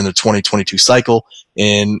 recruiter in the 2022 cycle.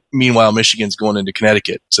 And meanwhile, Michigan's going into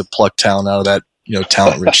Connecticut to pluck talent out of that,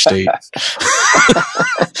 talent-rich state.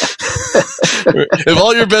 If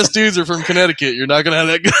all your best dudes are from Connecticut, you're not going to have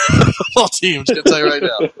that good football team. I'm just going to tell you right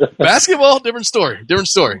now. Basketball, different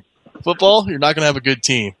story. Football, you're not going to have a good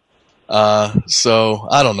team. So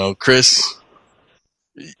I don't know, Chris.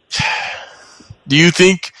 Do you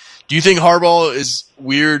think Harbaugh is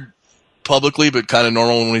weird publicly, but kind of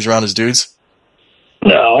normal when he's around his dudes?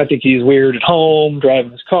 No, I think he's weird at home,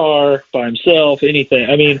 driving his car, by himself, anything.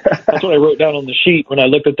 I mean, that's what I wrote down on the sheet when I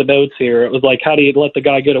looked at the notes here. It was like, how do you let the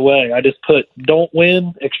guy get away? I just put, don't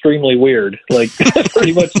win, extremely weird. Like,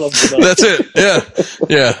 pretty much sums it up. That's it.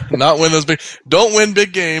 Yeah. Not win those don't win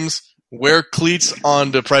big games, wear cleats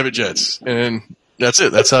onto private jets, and that's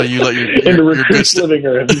it. That's how you let your good living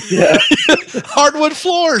rooms. Yeah. Hardwood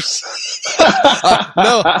floors.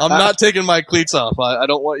 No, I'm not taking my cleats off. I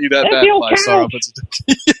don't want you that bad.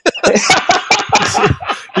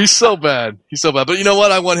 He's so bad. But you know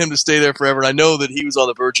what? I want him to stay there forever. And I know that he was on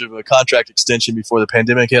the verge of a contract extension before the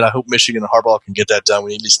pandemic hit. I hope Michigan and Harbaugh can get that done.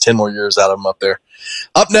 We need at least 10 more years out of him up there.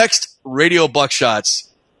 Up next, Radio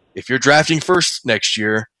Buckshots. If you're drafting first next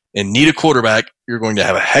year and need a quarterback, you're going to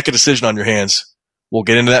have a heck of a decision on your hands. We'll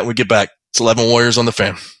get into that when we get back. It's 11 Warriors on the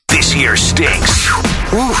Fan. This year stinks.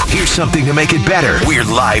 Ooh, here's something to make it better. We're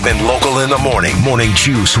live and local in the morning. Morning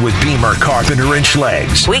Juice with Beamer, Carpenter, and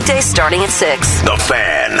Schleggs. Weekdays starting at 6. The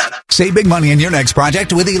Fan. Save big money in your next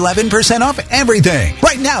project with 11% off everything.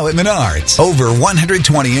 Right now at Menards. Over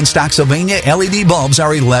 120 in-stock Sylvania LED bulbs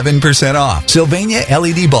are 11% off. Sylvania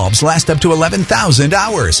LED bulbs last up to 11,000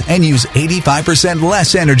 hours and use 85%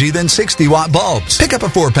 less energy than 60-watt bulbs. Pick up a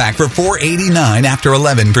 4-pack for $4.89 after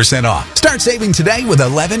 11% off. Start saving today with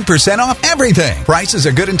 11% off everything. Prices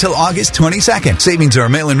are good until August 22nd. Savings are a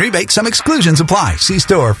mail-in rebate. Some exclusions apply. See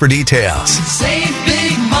store for details. Save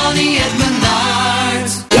big money at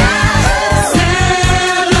Menards.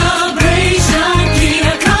 Celebration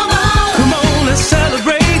Kia, come on. Come on, let's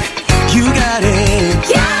celebrate.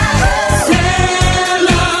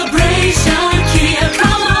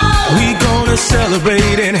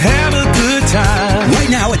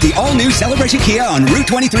 to Celebration Kia on Route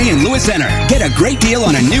 23 in Lewis Center. Get a great deal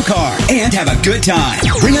on a new car and have a good time.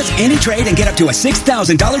 Bring us any trade and get up to a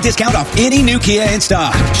 $6,000 discount off any new Kia in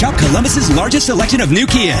stock. Shop Columbus's largest selection of new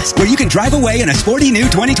Kias, where you can drive away in a sporty new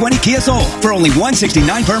 2020 Kia Soul for only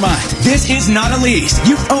 $169 per month. This is not a lease.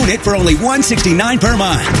 You own it for only $169 per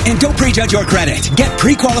month. And don't prejudge your credit. Get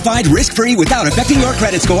pre-qualified risk-free without affecting your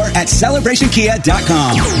credit score at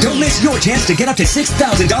CelebrationKia.com. Don't miss your chance to get up to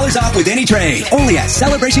 $6,000 off with any trade. Only at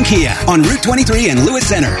Celebration Kia on Route 23 in Lewis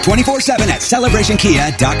Center. 24/7 at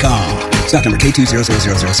CelebrationKia.com. Stock number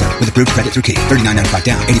K200007 with approved credit through Key. $39.95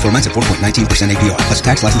 down. 84 months at 4.19% APR. Plus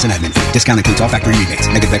tax, license, and admin fee. Discount includes all factory rebates.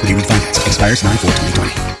 Negative equity refinance. Expires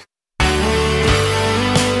 9/4/2020.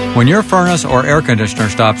 When your furnace or air conditioner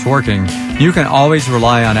stops working, you can always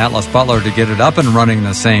rely on Atlas Butler to get it up and running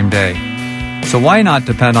the same day. So why not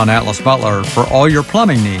depend on Atlas Butler for all your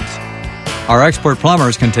plumbing needs? Our expert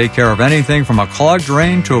plumbers can take care of anything from a clogged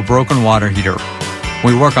drain to a broken water heater.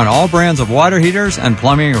 We work on all brands of water heaters and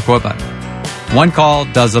plumbing equipment. One call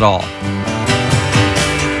does it all.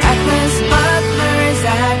 Atlas Butler is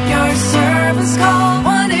at your service. Call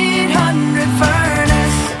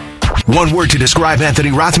 1-800-FURNACE. One word to describe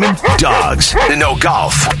Anthony Rothman? Dogs. No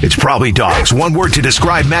golf. It's probably dogs. One word to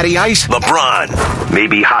describe Matty Ice? LeBron.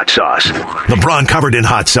 Maybe hot sauce. LeBron covered in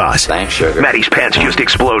hot sauce. Thanks, sugar. Matty's pants just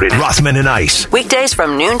exploded. Rothman and Ice. Weekdays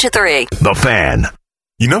from noon to 3. The Fan.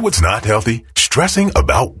 You know what's not healthy? Stressing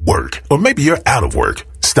about work. Or maybe you're out of work.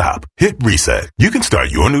 Stop. Hit reset. You can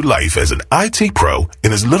start your new life as an IT pro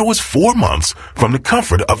in as little as 4 months from the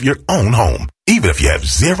comfort of your own home, even if you have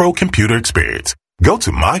zero computer experience. Go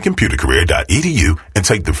to mycomputercareer.edu and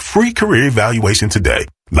take the free career evaluation today.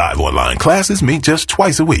 Live online classes meet just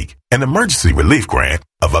twice a week. An emergency relief grant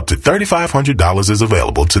of up to $3,500 is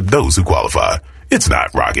available to those who qualify. It's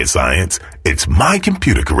not rocket science. It's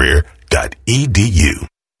mycomputercareer.edu.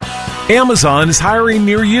 Amazon is hiring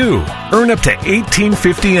near you. Earn up to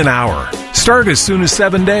 $18.50 an hour. Start as soon as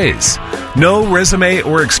 7 days. No resume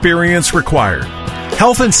or experience required.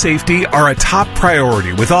 Health and safety are a top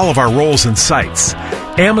priority with all of our roles and sites.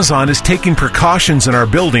 Amazon is taking precautions in our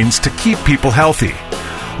buildings to keep people healthy.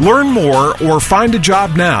 Learn more or find a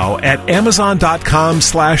job now at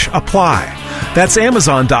Amazon.com/apply. That's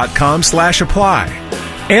Amazon.com/apply.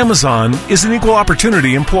 Amazon is an equal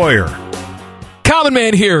opportunity employer. Common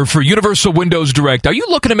Man here for Universal Windows Direct. Are you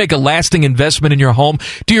looking to make a lasting investment in your home?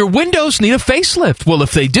 Do your windows need a facelift? Well,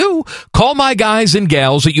 if they do, call my guys and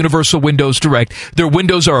gals at Universal Windows Direct. Their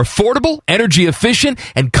windows are affordable, energy efficient,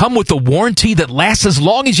 and come with a warranty that lasts as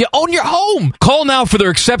long as you own your home. Call now for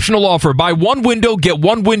their exceptional offer. Buy one window, get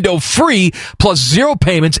one window free, plus 0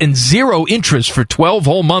 payments and 0 interest for 12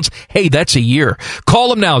 whole months. Hey, that's a year. Call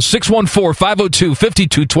them now,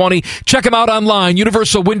 614-502-5220. Check them out online,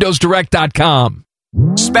 universalwindowsdirect.com.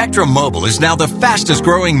 Spectrum Mobile is now the fastest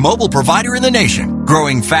growing mobile provider in the nation,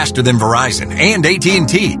 growing faster than Verizon and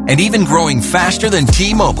AT&T, and even growing faster than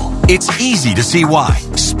T-Mobile. It's easy to see why.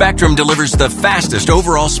 Spectrum delivers the fastest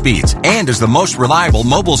overall speeds and is the most reliable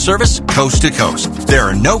mobile service coast to coast. There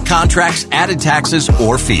are no contracts, added taxes,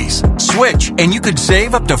 or fees. Switch and you could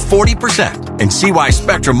save up to 40% and see why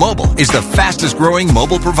Spectrum Mobile is the fastest growing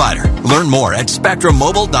mobile provider. Learn more at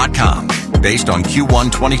spectrummobile.com based on Q1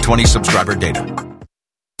 2020 subscriber data.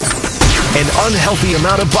 An unhealthy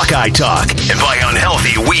amount of Buckeye talk. And by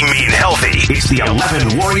unhealthy, we mean healthy. It's the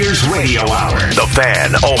 11 Warriors Radio Hour. The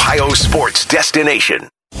Fan, Ohio sports destination.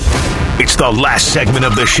 It's the last segment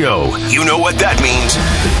of the show. You know what that means.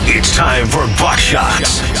 It's time for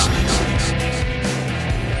Buckshots.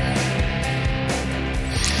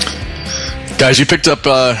 Guys, you picked up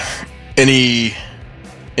any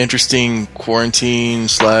interesting quarantine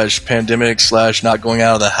 / pandemic / not going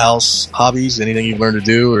out of the house hobbies? Anything you've learned to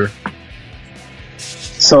do? Or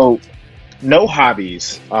So, no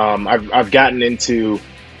hobbies. I've gotten into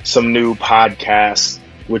some new podcasts,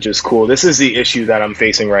 which is cool. This is the issue that I'm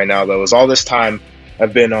facing right now, though, is all this time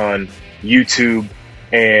I've been on YouTube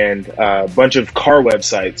and a bunch of car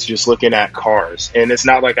websites just looking at cars. And it's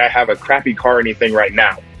not like I have a crappy car or anything right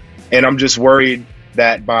now. And I'm just worried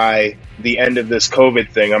that by the end of this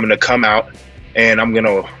COVID thing, I'm going to come out and I'm going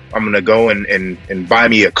to go and buy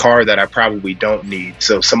me a car that I probably don't need.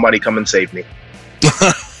 So somebody come and save me.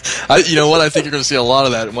 You know what? I think you're going to see a lot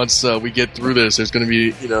of that once we get through this. There's going to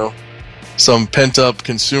be, some pent-up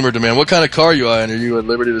consumer demand. What kind of car are you eyeing? Are you at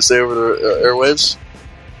liberty to say over the airwaves?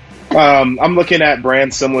 I'm looking at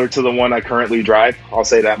brands similar to the one I currently drive. I'll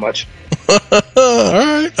say that much. All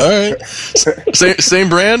right. Same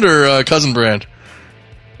brand or cousin brand?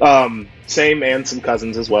 Same and some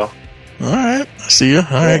cousins as well. All right, I see you.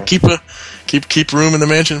 All right, keep Keep room in the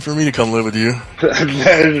mansion for me to come live with you.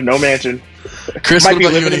 There's no mansion. Chris, might what be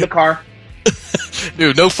about living you? in the car.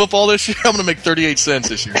 Dude, no football this year? I'm going to make 38 cents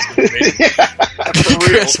this year. For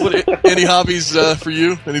Chris, any hobbies for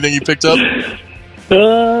you? Anything you picked up?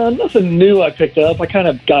 Nothing new I picked up. I kind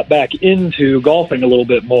of got back into golfing a little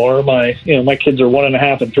bit more. My kids are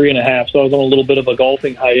 1.5 and 3.5, so I was on a little bit of a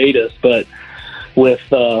golfing hiatus. But with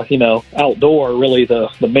outdoor, really the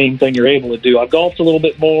main thing you're able to do. I've golfed a little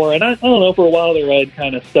bit more, and I don't know, for a while there I'd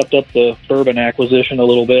kind of stepped up the bourbon acquisition a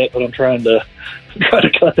little bit, but I'm trying to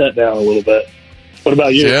cut that down a little bit. What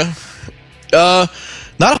about you? Yeah,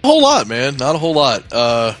 not a whole lot, man. Not a whole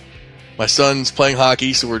lot. My son's playing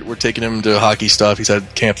hockey, so we're taking him to hockey stuff. He's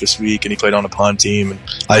had camp this week, and he played on a pond team. And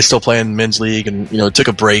I still play in men's league, and took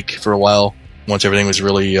a break for a while once everything was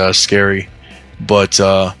really scary. But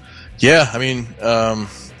yeah, I mean,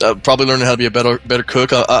 probably learning how to be a better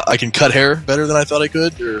cook. I can cut hair better than I thought I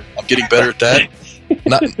could, or I'm getting better at that.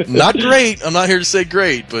 Not great. I'm not here to say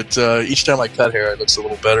great, but each time I cut hair, it looks a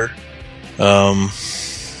little better.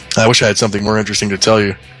 I wish I had something more interesting to tell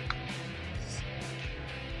you.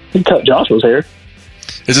 You cut Joshua's hair.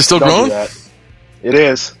 Is it still Don't growing? do that. It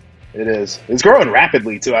is. It's growing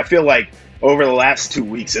rapidly, too. I feel like over the last 2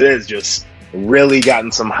 weeks, it has just really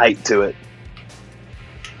gotten some height to it.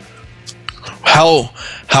 How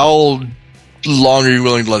long are you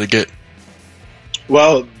willing to let it get?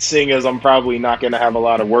 Well, seeing as I'm probably not going to have a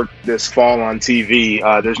lot of work this fall on TV,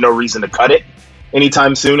 there's no reason to cut it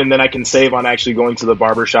anytime soon, and then I can save on actually going to the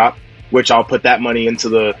barber shop, which I'll put that money into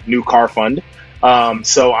the new car fund.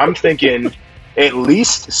 So I'm thinking at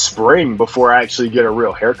least spring before I actually get a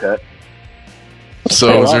real haircut.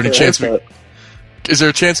 So is there any chance is there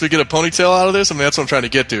a chance we get a ponytail out of this? I mean, that's what I'm trying to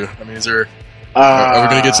get to. I mean, are we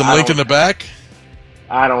going to get some length in the back?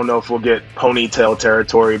 I don't know if we'll get ponytail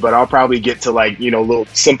territory, but I'll probably get to little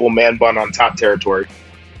simple man bun on top territory.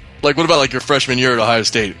 Like, what about your freshman year at Ohio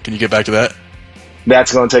State? Can you get back to that?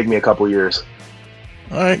 That's going to take me a couple years.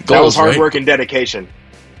 All right, goals, that was hard right? work and dedication.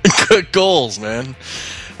 Good goals, man.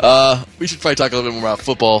 We should probably talk a little bit more about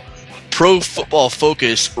football. Pro Football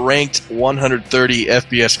Focus ranked 130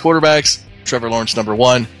 FBS quarterbacks. Trevor Lawrence, number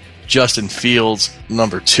 1. Justin Fields,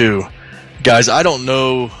 number 2. Guys, I don't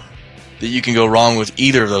know that you can go wrong with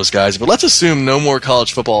either of those guys, but let's assume no more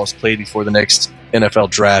college football is played before the next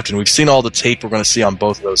NFL draft, and we've seen all the tape we're going to see on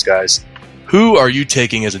both of those guys. Who are you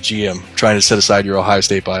taking as a GM, trying to set aside your Ohio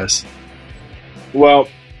State bias? Well,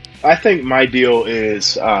 I think my deal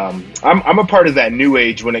is I'm a part of that new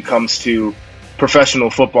age when it comes to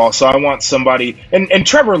professional football. So I want somebody, and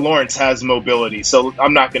Trevor Lawrence has mobility. So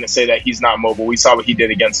I'm not going to say that he's not mobile. We saw what he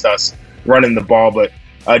did against us running the ball, but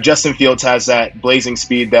Justin Fields has that blazing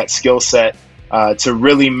speed, that skill set to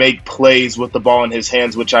really make plays with the ball in his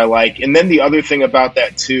hands, which I like. And then the other thing about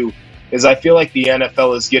that too is I feel like the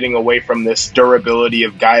NFL is getting away from this durability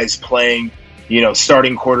of guys playing,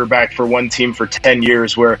 starting quarterback for one team for 10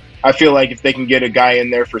 years, where I feel like if they can get a guy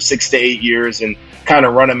in there for 6 to 8 years and kind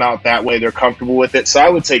of run him out that way, they're comfortable with it. So I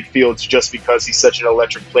would take Fields just because he's such an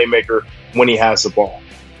electric playmaker when he has the ball.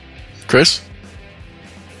 Chris?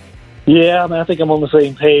 Yeah, I think I'm on the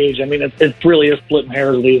same page. I mean, it really is splitting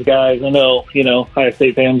hairs with these guys. I know, Ohio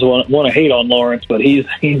State fans want to hate on Lawrence, but he's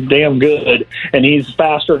damn good, and he's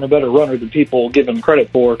faster and a better runner than people give him credit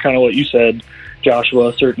for. Kind of what you said,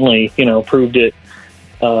 Joshua, certainly, proved it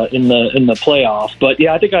in the playoffs. But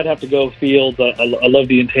yeah, I think I'd have to go Fields. I love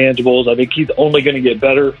the intangibles. I think he's only going to get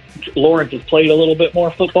better. Lawrence has played a little bit more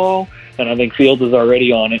football, and I think Fields is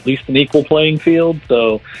already on at least an equal playing field.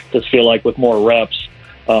 So just feel like with more reps,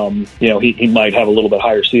 he might have a little bit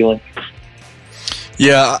higher ceiling.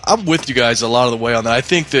 Yeah, I'm with you guys a lot of the way on that. I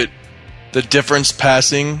think that the difference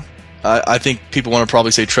passing, I think people want to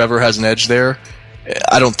probably say Trevor has an edge there.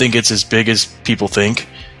 I don't think it's as big as people think.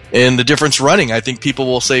 And the difference running, I think people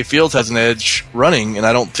will say Fields has an edge running, and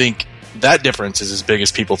I don't think that difference is as big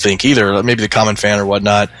as people think either. Maybe the common fan or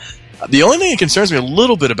whatnot. The only thing that concerns me a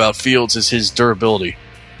little bit about Fields is his durability.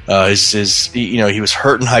 He was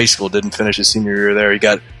hurt in high school, didn't finish his senior year there. He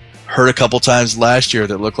got hurt a couple times last year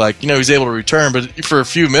that looked like, he was able to return, but for a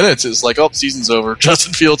few minutes, it's like, season's over.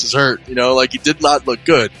 Justin Fields is hurt. He did not look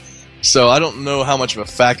good. So I don't know how much of a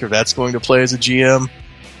factor that's going to play as a GM.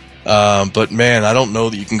 But man, I don't know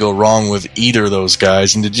that you can go wrong with either of those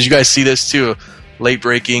guys. And did you guys see this too? Late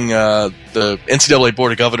breaking, the NCAA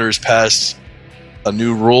Board of Governors passed a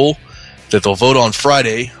new rule that they'll vote on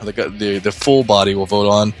Friday. The full body will vote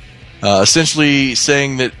on, essentially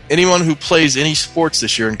saying that anyone who plays any sports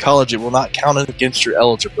this year in college, it will not count against your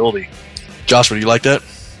eligibility. Joshua, do you like that?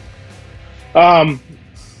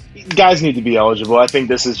 Guys need to be eligible. I think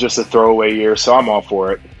this is just a throwaway year, so I'm all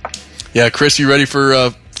for it. Yeah, Chris, you ready for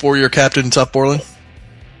 4-year captain in South Portland?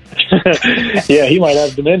 Yeah, he might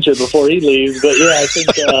have dementia before he leaves, but yeah, I think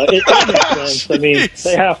it makes sense. I mean,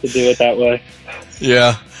 they have to do it that way.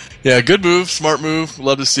 Yeah, good move, smart move.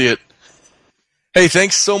 Love to see it. Hey,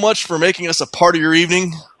 thanks so much for making us a part of your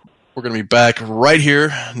evening. We're going to be back right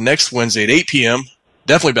here next Wednesday at 8 p.m.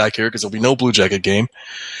 Definitely back here because there'll be no Blue Jacket game.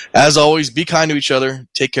 As always, be kind to each other.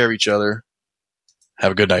 Take care of each other.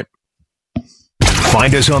 Have a good night.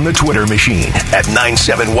 Find us on the Twitter machine at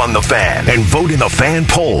 971-THE-FAN and vote in the Fan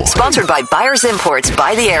Poll. Sponsored by Buyers Imports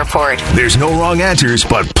by the airport. There's no wrong answers,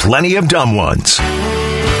 but plenty of dumb ones.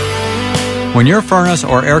 When your furnace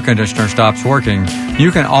or air conditioner stops working,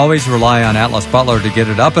 you can always rely on Atlas Butler to get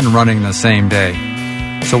it up and running the same day.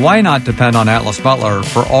 So why not depend on Atlas Butler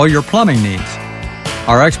for all your plumbing needs?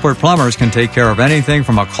 Our expert plumbers can take care of anything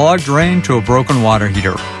from a clogged drain to a broken water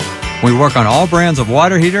heater. We work on all brands of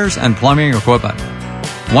water heaters and plumbing equipment.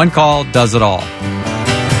 One call does it all.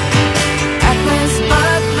 Atlas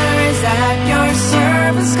Butler is at your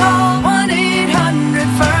service. Call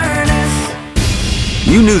 1-800-FURNACE.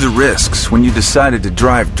 You knew the risks when you decided to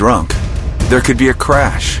drive drunk. There could be a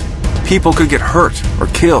crash. People could get hurt or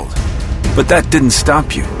killed. But that didn't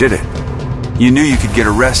stop you, did it? You knew you could get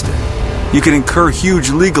arrested. You could incur huge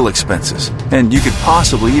legal expenses, and you could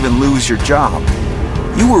possibly even lose your job.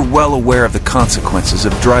 You were well aware of the consequences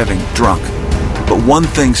of driving drunk. But one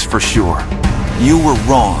thing's for sure. You were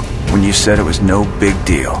wrong when you said it was no big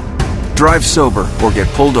deal. Drive sober or get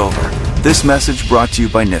pulled over. This message brought to you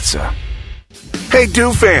by NHTSA. Hey,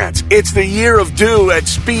 Dew fans, it's the year of Dew at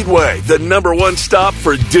Speedway, the #1 stop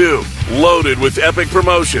for Dew. Loaded with epic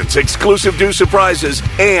promotions, exclusive Dew surprises,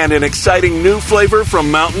 and an exciting new flavor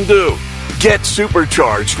from Mountain Dew. Get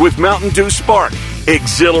supercharged with Mountain Dew Spark.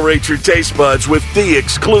 Exhilarate your taste buds with the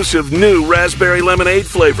exclusive new raspberry lemonade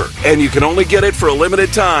flavor. And you can only get it for a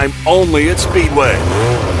limited time, only at Speedway.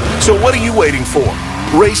 So what are you waiting for?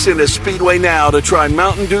 Race into Speedway now to try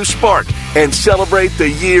Mountain Dew Spark and celebrate the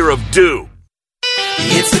year of Dew.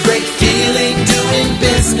 It's a great feeling doing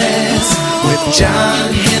business with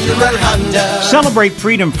John Hinderer Honda. Celebrate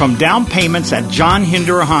freedom from down payments at John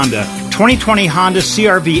Hinderer Honda. 2020 Honda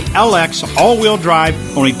CR-V LX all-wheel drive,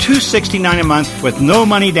 only $269 a month with no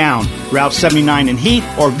money down. Route 79 in Heath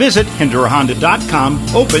or visit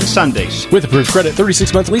HindererHonda.com. Open Sundays. With approved credit,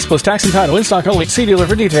 36-month lease plus tax and title. In stock only. See dealer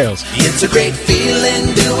for details. It's a great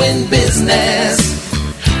feeling doing business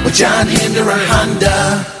with John Hinderer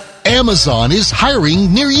Honda. Amazon is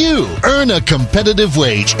hiring near you. Earn a competitive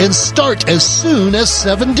wage and start as soon as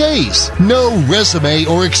 7 days. No resume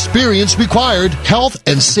or experience required. Health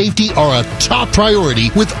and safety are a top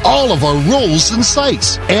priority with all of our roles and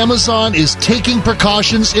sites. Amazon is taking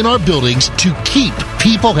precautions in our buildings to keep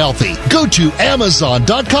people healthy. Go to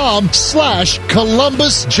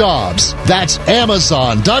Amazon.com/Columbus Jobs. That's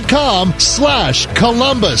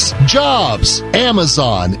Amazon.com/Columbus Jobs.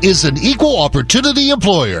 Amazon is an equal opportunity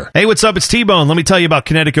employer. Hey, what's up? It's T-Bone. Let me tell you about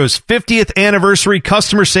Kinetico's 50th anniversary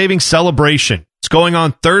customer savings celebration. It's going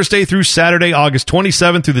on Thursday through Saturday, August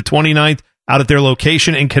 27th through the 29th, out at their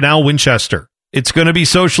location in Canal, Winchester. It's going to be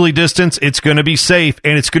socially distanced, it's going to be safe,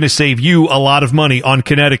 and it's going to save you a lot of money on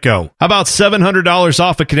Kinetico. How about $700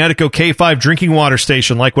 off a Kinetico K5 drinking water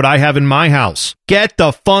station like what I have in my house? Get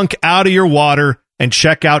the funk out of your water and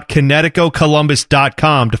check out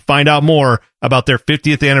KineticoColumbus.com to find out more about their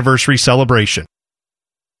 50th anniversary celebration.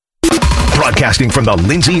 Broadcasting from the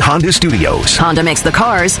Lindsay Honda Studios. Honda makes the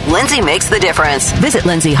cars. Lindsay makes the difference. Visit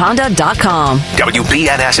LindsayHonda.com.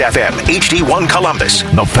 WBNS-FM, HD1 Columbus.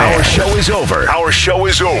 The Fan. Our show is over. Our show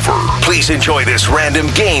is over. Please enjoy this random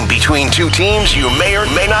game between two teams you may or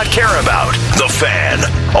may not care about. The Fan,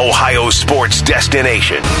 Ohio sports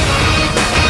destination.